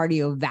so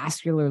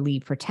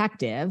cardiovascularly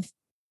protective.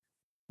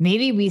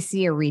 Maybe we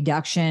see a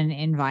reduction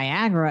in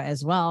Viagra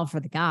as well for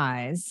the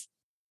guys.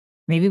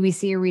 Maybe we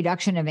see a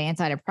reduction of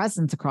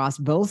antidepressants across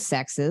both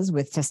sexes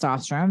with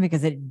testosterone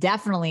because it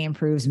definitely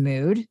improves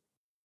mood.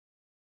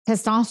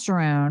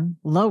 Testosterone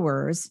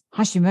lowers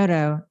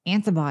Hashimoto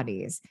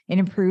antibodies. It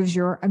improves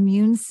your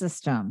immune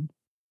system.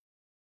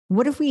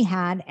 What if we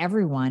had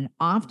everyone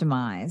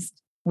optimized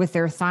with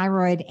their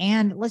thyroid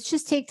and let's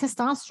just take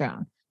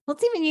testosterone?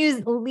 Let's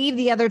even leave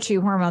the other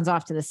two hormones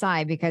off to the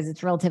side because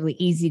it's relatively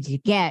easy to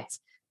get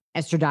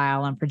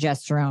estradiol and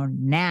progesterone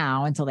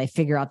now until they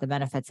figure out the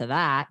benefits of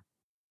that.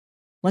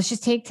 Let's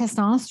just take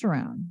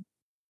testosterone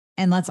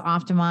and let's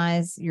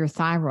optimize your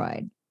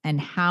thyroid and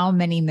how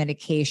many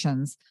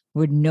medications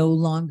would no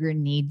longer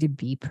need to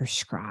be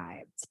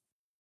prescribed.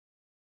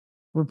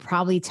 We're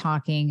probably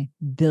talking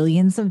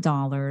billions of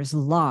dollars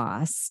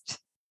lost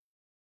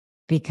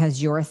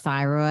because your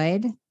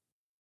thyroid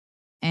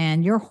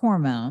and your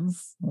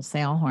hormones, we'll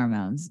say all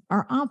hormones,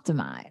 are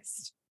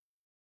optimized.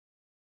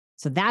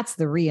 So that's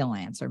the real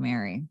answer,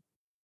 Mary.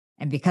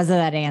 And because of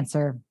that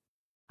answer,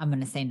 I'm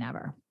going to say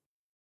never.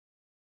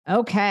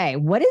 Okay,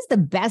 what is the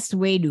best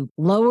way to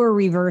lower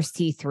reverse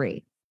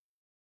T3?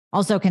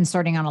 Also, can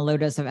starting on a low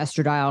dose of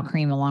estradiol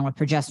cream along with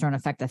progesterone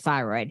affect the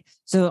thyroid?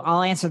 So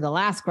I'll answer the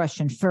last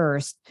question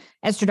first.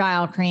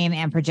 Estradiol cream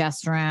and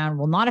progesterone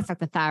will not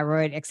affect the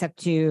thyroid except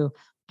to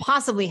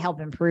possibly help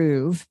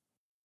improve.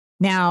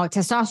 Now,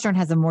 testosterone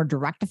has a more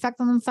direct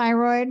effect on the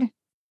thyroid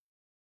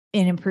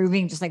in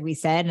improving, just like we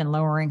said, and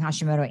lowering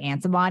Hashimoto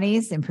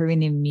antibodies, improving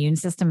the immune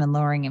system and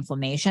lowering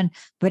inflammation.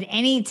 But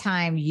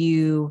anytime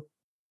you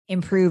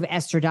improve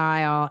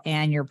estradiol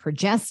and your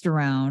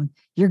progesterone,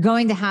 you're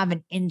going to have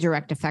an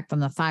indirect effect on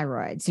the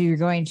thyroid. So you're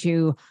going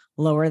to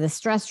lower the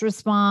stress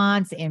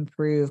response,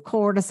 improve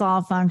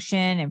cortisol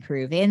function,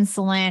 improve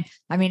insulin.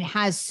 I mean, it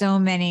has so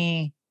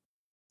many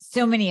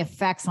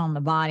effects on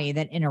the body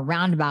that in a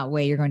roundabout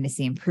way, you're going to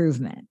see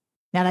improvement.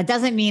 Now, that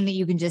doesn't mean that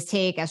you can just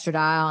take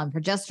estradiol and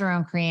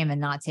progesterone cream and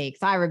not take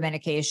thyroid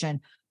medication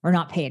or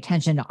not pay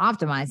attention to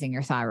optimizing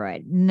your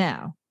thyroid.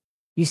 No,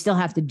 you still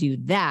have to do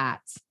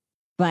that,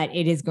 but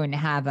it is going to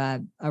have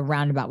a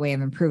roundabout way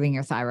of improving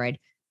your thyroid.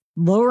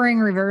 Lowering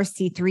reverse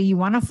T3, you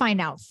want to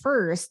find out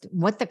first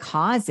what the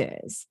cause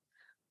is.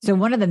 So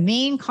one of the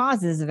main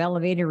causes of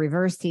elevated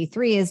reverse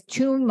T3 is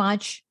too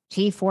much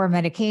T4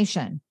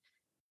 medication.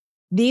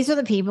 These are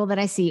the people that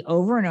I see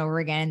over and over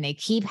again. They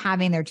keep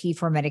having their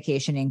T4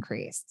 medication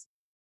increased.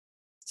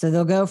 So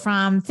they'll go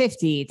from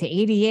 50 to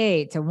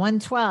 88 to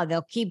 112.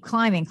 They'll keep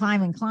climbing.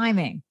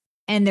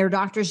 And their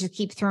doctors just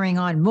keep throwing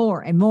on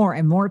more and more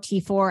and more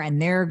T4.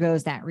 And there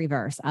goes that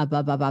reverse,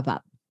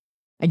 up.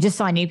 I just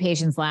saw new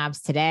patient's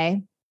labs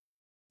today.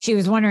 She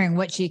was wondering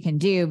what she can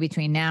do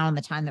between now and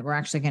the time that we're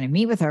actually going to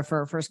meet with her for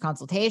her first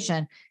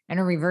consultation. And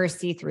her reverse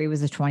T3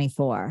 was a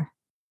 24.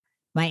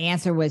 My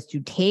answer was to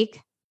take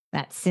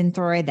that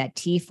Synthroid, that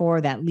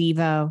T4, that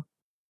Levo,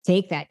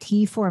 take that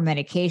T4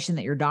 medication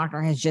that your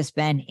doctor has just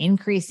been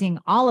increasing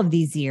all of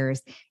these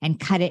years and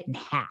cut it in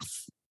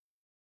half.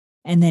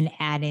 And then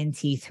add in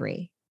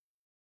T3.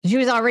 She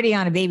was already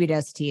on a baby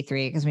dose of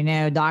T3 because we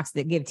know docs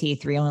that give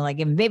T3 only like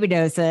giving baby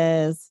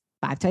doses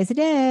 5 times a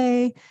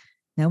day.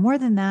 No more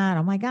than that.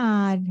 Oh my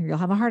God, you'll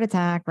have a heart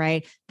attack,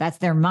 right? That's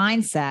their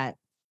mindset.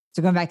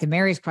 So going back to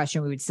Mary's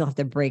question, we would still have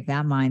to break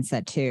that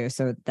mindset too.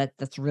 So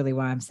that's really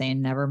why I'm saying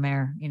never,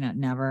 Mary,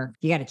 never.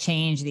 You got to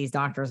change these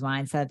doctors'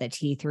 mindset that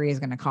T3 is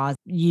going to cause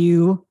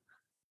you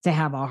to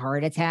have a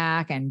heart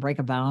attack and break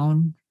a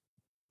bone.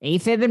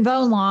 AFib and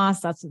bone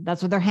loss, that's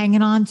what they're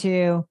hanging on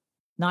to.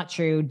 Not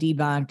true,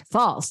 debunked,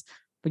 false.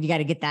 But you got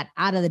to get that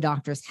out of the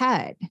doctor's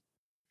head.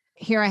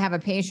 Here I have a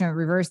patient,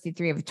 reverse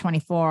T3 of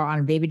 24 on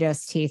a baby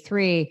dose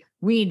T3.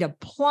 We need to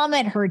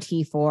plummet her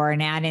T4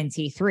 and add in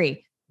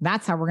T3.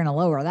 That's how we're going to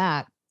lower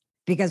that,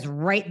 because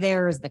right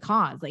there is the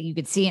cause. Like you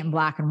could see it in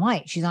black and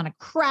white. She's on a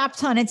crap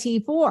ton of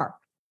T4,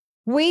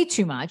 way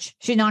too much.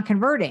 She's not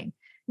converting.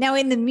 Now,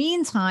 in the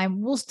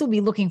meantime, we'll still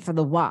be looking for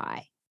the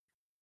why.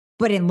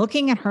 But in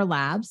looking at her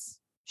labs,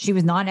 she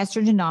was not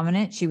estrogen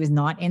dominant. She was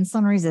not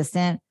insulin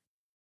resistant,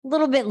 a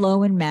little bit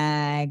low in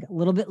mag, a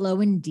little bit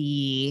low in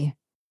D,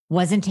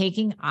 wasn't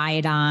taking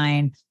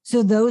iodine.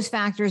 So those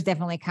factors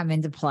definitely come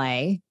into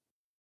play.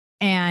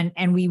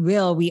 And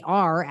we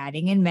are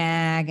adding in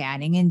mag,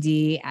 adding in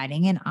D,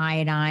 adding in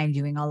iodine,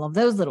 doing all of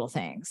those little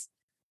things.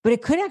 But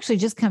it could actually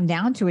just come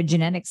down to a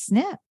genetic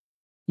SNP.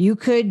 You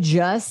could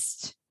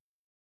just,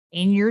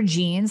 in your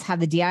genes, have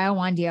the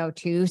DIO1,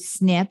 DIO2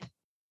 SNP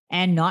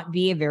and not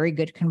be a very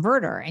good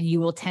converter. And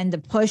you will tend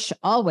to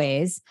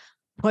always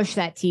push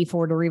that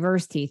T4 to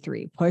reverse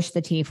T3, push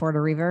the T4 to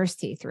reverse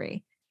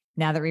T3.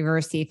 Now that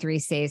reverse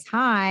T3 stays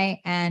high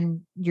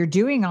and you're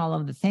doing all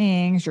of the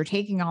things, you're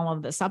taking all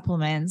of the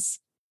supplements,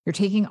 you're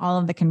taking all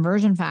of the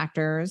conversion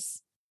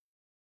factors,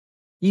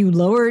 you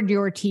lowered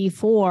your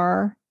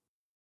T4,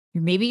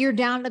 maybe you're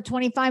down to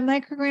 25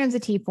 micrograms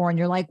of T4 and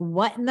you're like,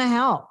 what in the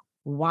hell?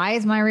 Why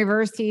is my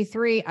reverse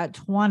T3 at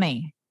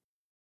 20?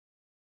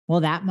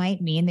 Well, that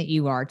might mean that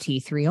you are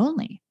T3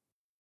 only.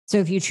 So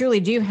if you truly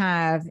do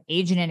have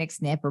a genetic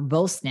SNP or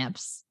both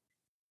SNPs,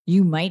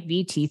 you might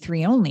be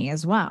T3 only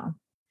as well.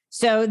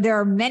 So there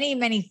are many,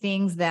 many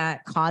things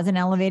that cause an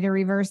elevated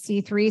reverse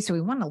T3. So we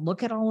want to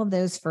look at all of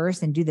those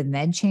first and do the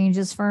med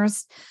changes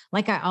first.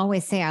 Like I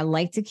always say, I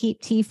like to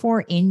keep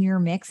T4 in your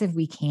mix if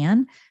we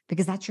can,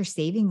 because that's your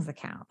savings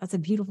account. That's a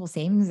beautiful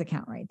savings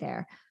account right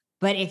there.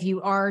 But if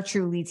you are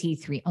truly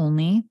T3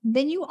 only,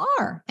 then you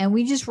are. And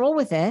we just roll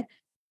with it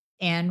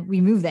and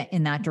we move that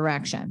in that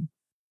direction.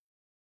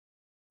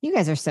 You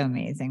guys are so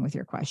amazing with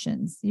your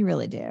questions. You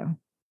really do.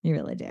 You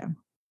really do.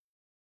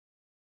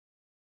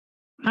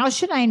 How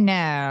should I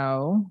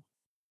know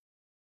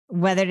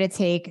whether to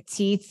take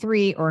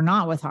T3 or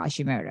not with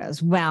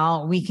Hashimoto's?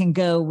 Well, we can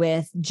go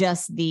with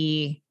just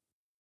the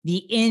the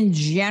in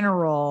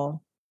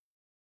general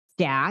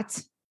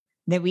stat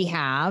that we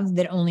have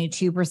that only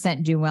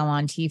 2% do well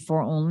on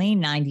T4 only,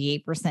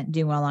 98%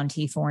 do well on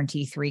T4 and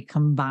T3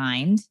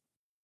 combined.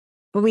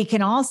 But we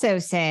can also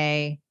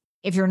say,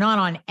 if you're not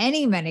on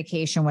any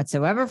medication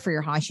whatsoever for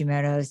your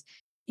Hashimoto's,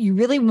 you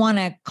really want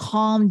to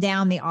calm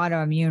down the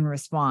autoimmune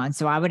response.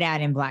 So I would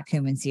add in black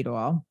cumin seed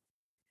oil.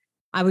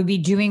 I would be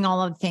doing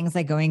all of the things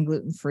like going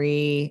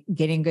gluten-free,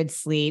 getting good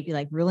sleep,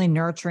 like really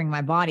nurturing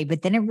my body.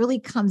 But then it really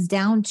comes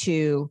down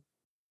to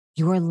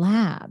your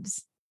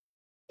labs.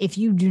 If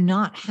you do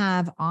not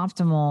have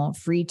optimal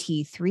free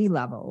T3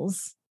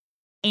 levels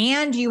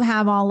and you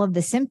have all of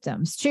the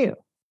symptoms too.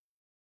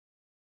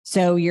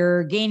 So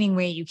you're gaining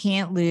weight, you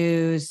can't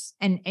lose,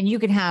 and you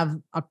can have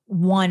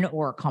one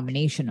or a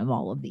combination of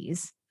all of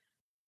these.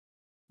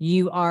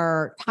 You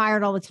are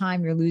tired all the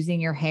time, you're losing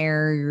your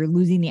hair, you're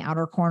losing the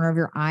outer corner of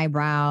your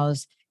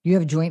eyebrows, you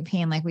have joint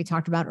pain like we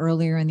talked about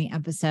earlier in the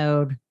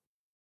episode.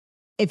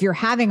 If you're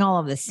having all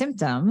of the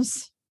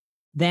symptoms,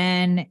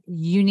 then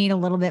you need a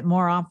little bit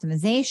more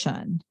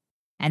optimization,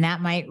 and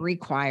that might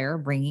require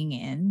bringing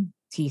in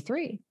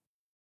T3.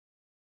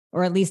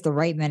 Or at least the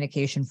right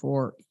medication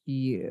for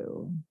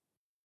you.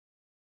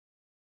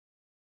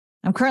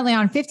 I'm currently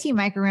on 15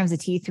 micrograms of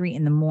T3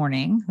 in the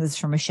morning. This is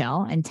from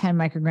Michelle, and 10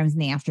 micrograms in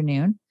the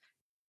afternoon.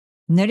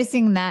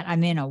 Noticing that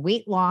I'm in a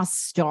weight loss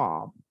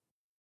stall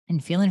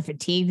and feeling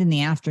fatigued in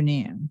the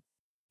afternoon.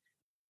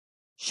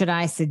 Should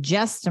I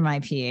suggest to my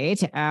PA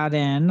to add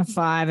in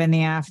 5 in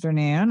the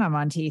afternoon? I'm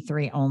on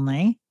T3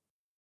 only.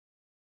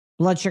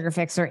 Blood sugar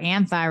fixer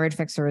and thyroid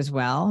fixer as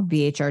well,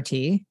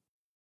 BHRT.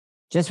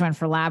 Just went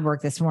for lab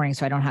work this morning,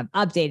 so I don't have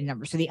updated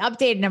numbers. So the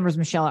updated numbers,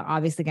 Michelle, are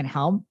obviously going to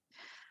help.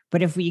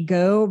 But if we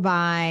go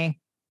by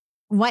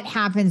what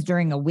happens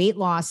during a weight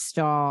loss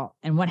stall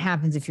and what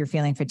happens if you're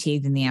feeling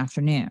fatigued in the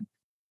afternoon,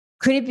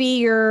 could it be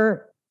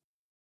your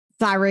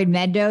thyroid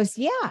med dose?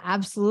 Yeah,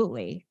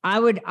 absolutely. I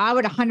would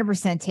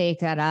 100% take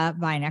that up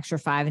by an extra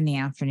 5 in the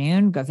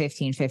afternoon, go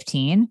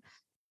 15.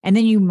 And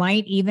then you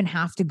might even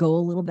have to go a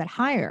little bit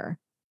higher.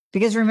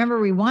 Because remember,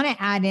 we want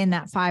to add in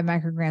that 5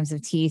 micrograms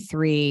of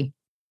T3.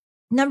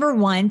 Number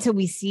one, till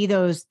we see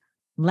those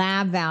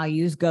lab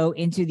values go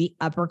into the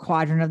upper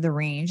quadrant of the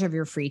range of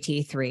your free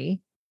T3,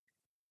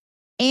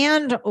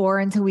 and or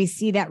until we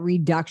see that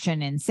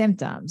reduction in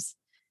symptoms.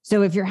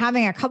 So if you're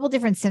having a couple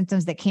different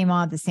symptoms that came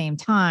on at the same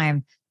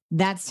time,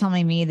 that's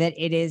telling me that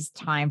it is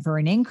time for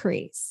an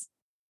increase.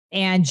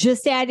 And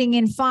just adding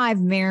in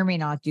 5 may or may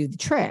not do the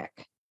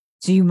trick.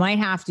 So you might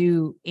have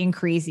to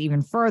increase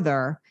even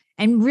further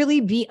and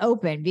really be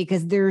open,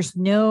 because there's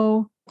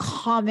no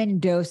common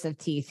dose of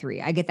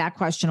T3. I get that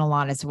question a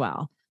lot as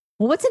well.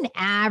 Well, what's an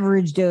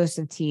average dose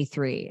of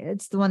T3?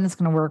 It's the one that's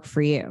going to work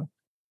for you.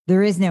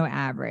 There is no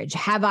average.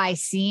 Have I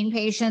seen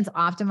patients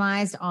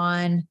optimized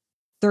on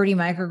 30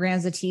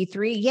 micrograms of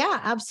T3? Yeah,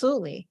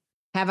 absolutely.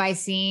 Have I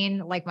seen,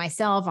 like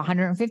myself,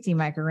 150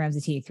 micrograms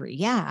of T3?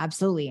 Yeah,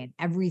 absolutely. And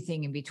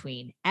everything in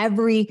between,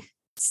 every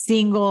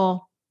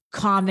single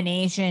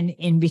combination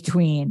in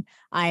between,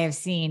 I have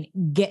seen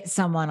get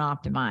someone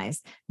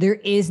optimized. There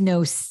is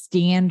no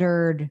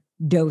standard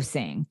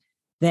dosing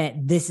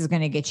that this is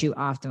going to get you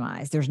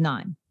optimized. There's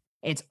none.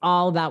 It's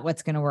all about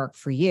what's going to work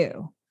for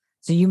you.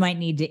 So you might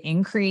need to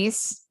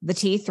increase the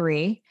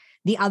T3.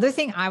 The other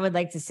thing I would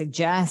like to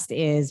suggest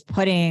is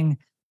putting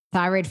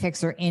thyroid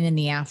fixer in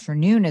the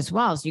afternoon as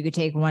well. So you could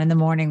take 1 in the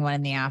morning, 1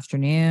 in the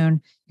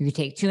afternoon. You could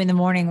take 2 in the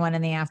morning, 1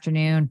 in the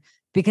afternoon,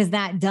 because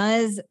that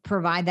does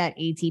provide that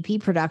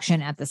ATP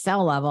production at the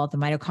cell level, at the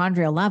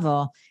mitochondrial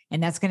level,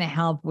 and that's going to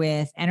help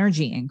with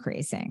energy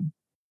increasing.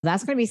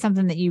 That's going to be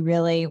something that you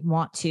really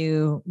want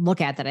to look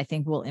at, that I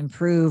think will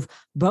improve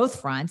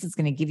both fronts. It's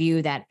going to give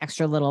you that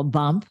extra little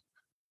bump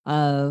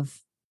of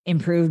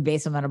improved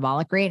basal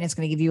metabolic rate, and it's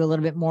going to give you a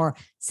little bit more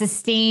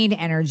sustained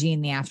energy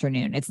in the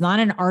afternoon. It's not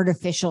an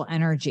artificial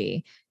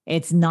energy.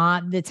 It's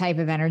not the type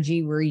of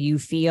energy where you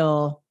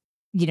feel,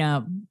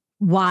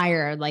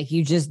 wired, like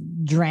you just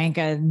drank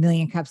a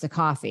million cups of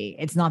coffee.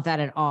 It's not that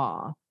at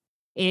all.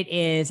 It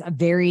is a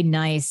very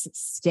nice,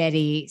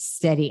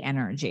 steady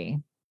energy.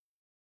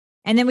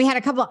 And then we had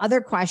a couple of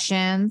other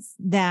questions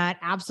that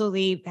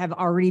absolutely have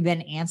already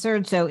been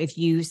answered. So if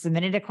you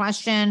submitted a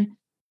question,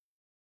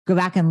 go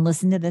back and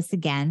listen to this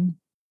again,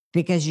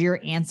 because your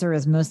answer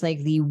is most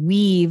likely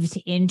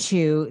weaved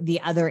into the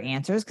other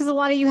answers, because a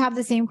lot of you have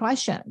the same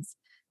questions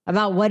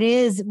about what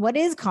is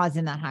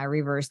causing that high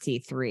reverse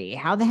T3.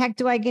 How the heck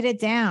do I get it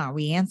down?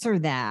 We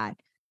answered that.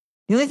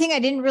 The only thing I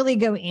didn't really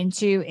go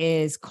into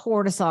is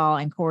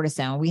cortisol and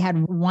cortisone. We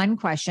had one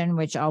question,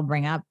 which I'll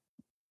bring up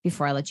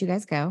before I let you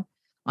guys go.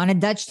 On a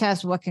Dutch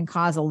test, what can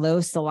cause a low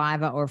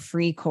saliva or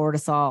free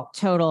cortisol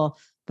total,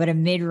 but a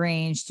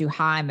mid-range to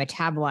high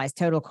metabolized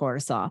total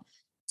cortisol?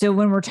 So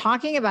when we're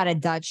talking about a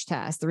Dutch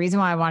test, the reason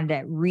why I wanted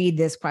to read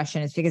this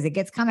question is because it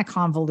gets kind of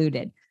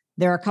convoluted.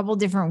 There are a couple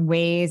different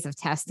ways of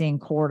testing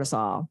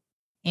cortisol.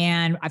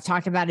 And I've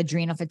talked about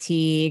adrenal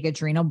fatigue,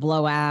 adrenal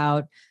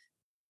blowout.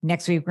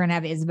 Next week, we're going to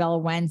have Isabella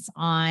Wentz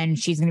on.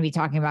 She's going to be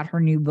talking about her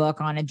new book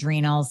on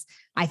adrenals.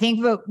 I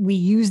think that we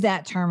use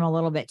that term a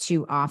little bit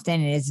too often.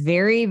 It is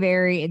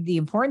the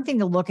important thing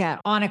to look at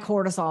on a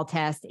cortisol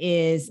test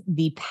is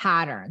the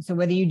pattern. So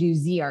whether you do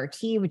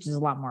ZRT, which is a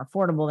lot more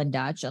affordable than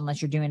Dutch, unless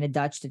you're doing a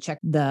Dutch to check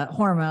the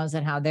hormones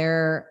and how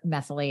they're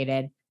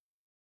methylated.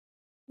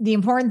 The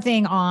important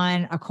thing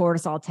on a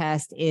cortisol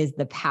test is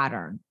the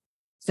pattern.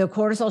 So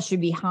cortisol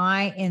should be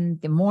high in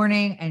the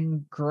morning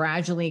and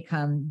gradually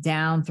come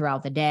down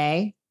throughout the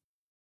day.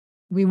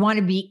 We want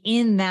to be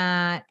in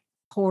that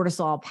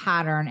cortisol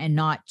pattern and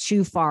not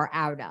too far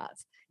out of.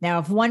 Now,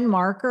 if one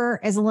marker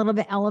is a little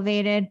bit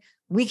elevated,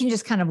 we can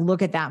just kind of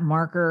look at that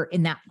marker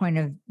in that point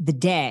of the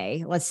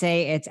day. Let's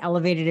say it's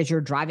elevated as you're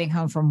driving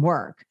home from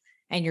work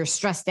and you're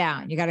stressed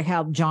out. You got to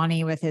help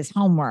Johnny with his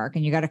homework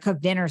and you got to cook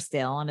dinner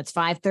still. And it's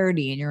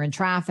 5:30 and you're in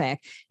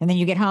traffic. And then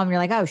you get home, you're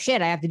like, oh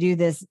shit, I have to do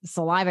this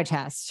saliva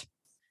test.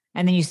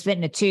 And then you spit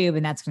in a tube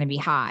and that's going to be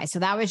high. So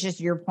that was just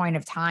your point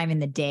of time in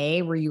the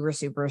day where you were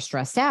super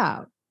stressed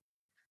out.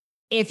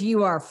 If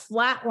you are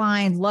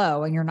flatlined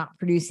low and you're not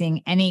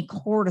producing any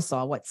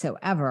cortisol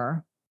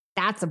whatsoever,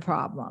 that's a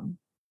problem.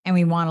 And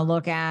we want to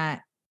look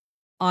at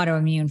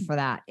autoimmune for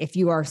that. If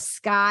you are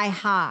sky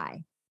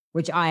high,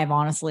 which I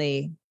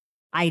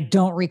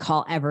don't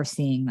recall ever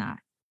seeing that.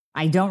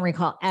 I don't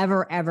recall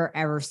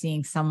ever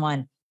seeing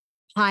someone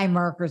high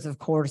markers of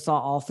cortisol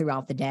all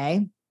throughout the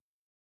day.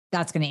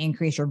 That's going to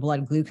increase your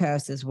blood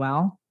glucose as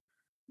well.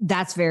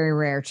 That's very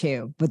rare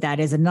too, but that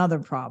is another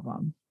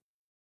problem.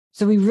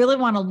 So we really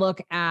want to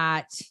look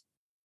at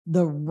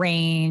the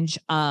range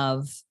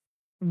of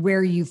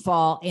where you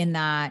fall in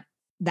that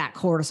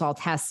cortisol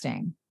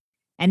testing.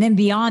 And then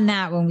beyond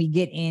that, when we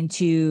get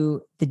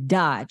into the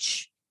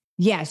Dutch,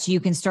 yes,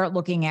 you can start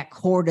looking at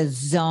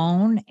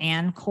cortisone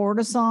and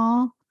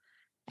cortisol.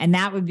 And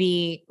that would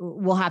be,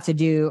 we'll have to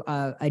do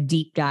a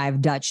deep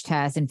dive Dutch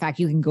test. In fact,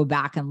 you can go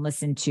back and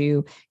listen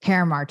to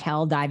Karen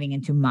Martell diving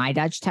into my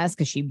Dutch test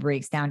because she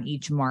breaks down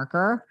each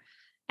marker.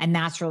 And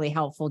that's really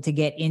helpful to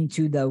get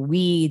into the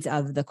weeds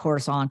of the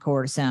cortisol and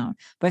cortisone.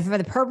 But for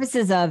the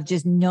purposes of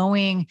just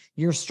knowing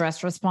your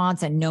stress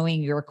response and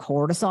knowing your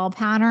cortisol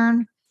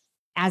pattern,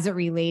 as it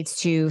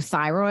relates to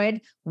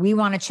thyroid, we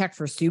want to check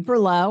for super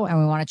low and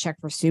we want to check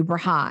for super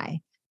high.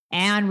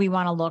 And we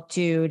want to look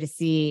to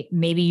see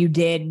maybe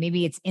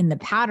it's in the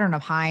pattern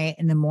of high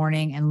in the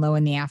morning and low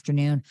in the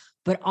afternoon,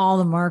 but all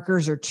the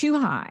markers are too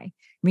high,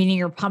 meaning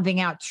you're pumping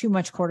out too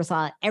much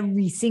cortisol at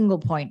every single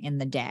point in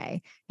the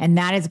day. And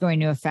that is going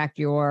to affect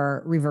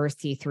your reverse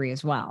T3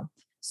 as well.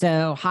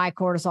 So high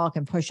cortisol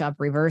can push up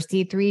reverse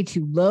T3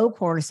 to low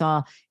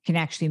cortisol can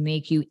actually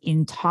make you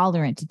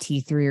intolerant to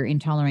T3 or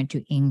intolerant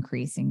to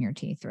increasing your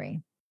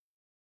T3.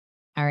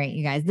 All right,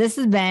 you guys, this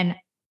has been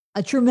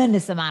a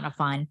tremendous amount of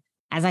fun.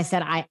 As I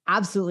said, I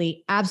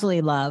absolutely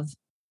love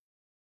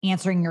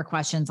answering your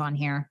questions on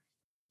here.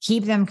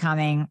 Keep them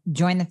coming.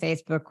 Join the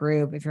Facebook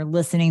group. If you're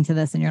listening to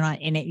this and you're not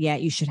in it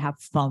yet, you should have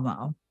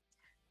FOMO,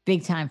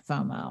 big time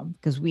FOMO,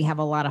 because we have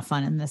a lot of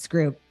fun in this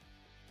group.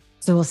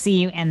 So we'll see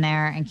you in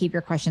there and keep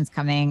your questions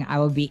coming. I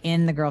will be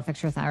in the Girl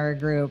Fix Your Thyroid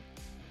group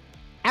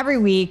every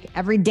week,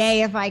 every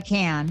day if I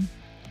can.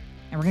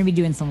 And we're going to be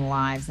doing some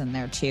lives in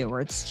there too, where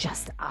it's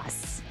just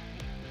us.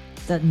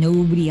 So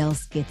nobody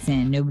else gets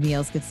in. Nobody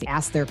else gets to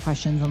ask their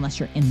questions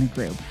unless you're in the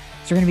group.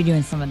 So we're going to be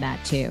doing some of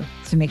that too.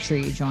 So make sure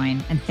you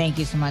join. And thank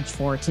you so much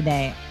for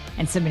today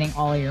and submitting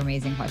all of your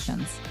amazing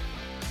questions.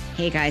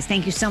 Hey guys,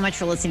 thank you so much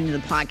for listening to the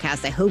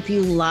podcast. I hope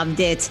you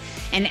loved it.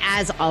 And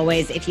as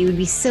always, if you would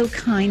be so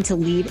kind to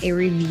leave a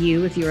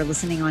review if you are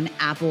listening on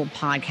Apple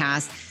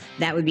Podcasts,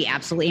 that would be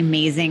absolutely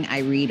amazing. I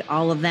read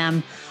all of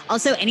them.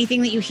 Also,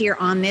 anything that you hear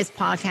on this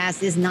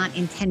podcast is not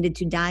intended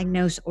to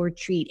diagnose or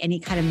treat any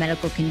kind of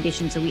medical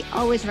condition. So we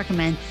always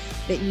recommend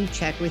that you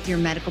check with your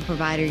medical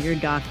provider, your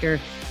doctor,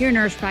 your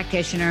nurse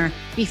practitioner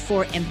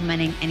before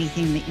implementing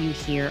anything that you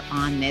hear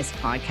on this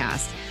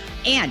podcast.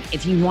 And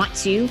if you want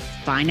to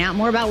find out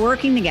more about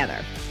working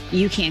together,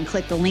 you can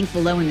click the link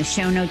below in the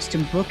show notes to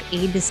book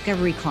a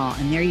discovery call.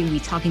 And there you'll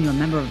be talking to a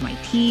member of my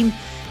team.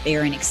 They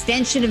are an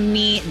extension of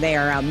me. They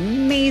are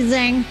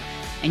amazing.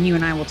 And you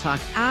and I will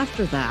talk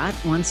after that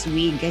once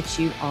we get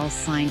you all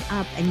signed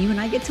up and you and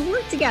I get to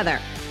work together.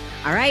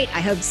 All right.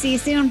 I hope to see you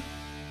soon.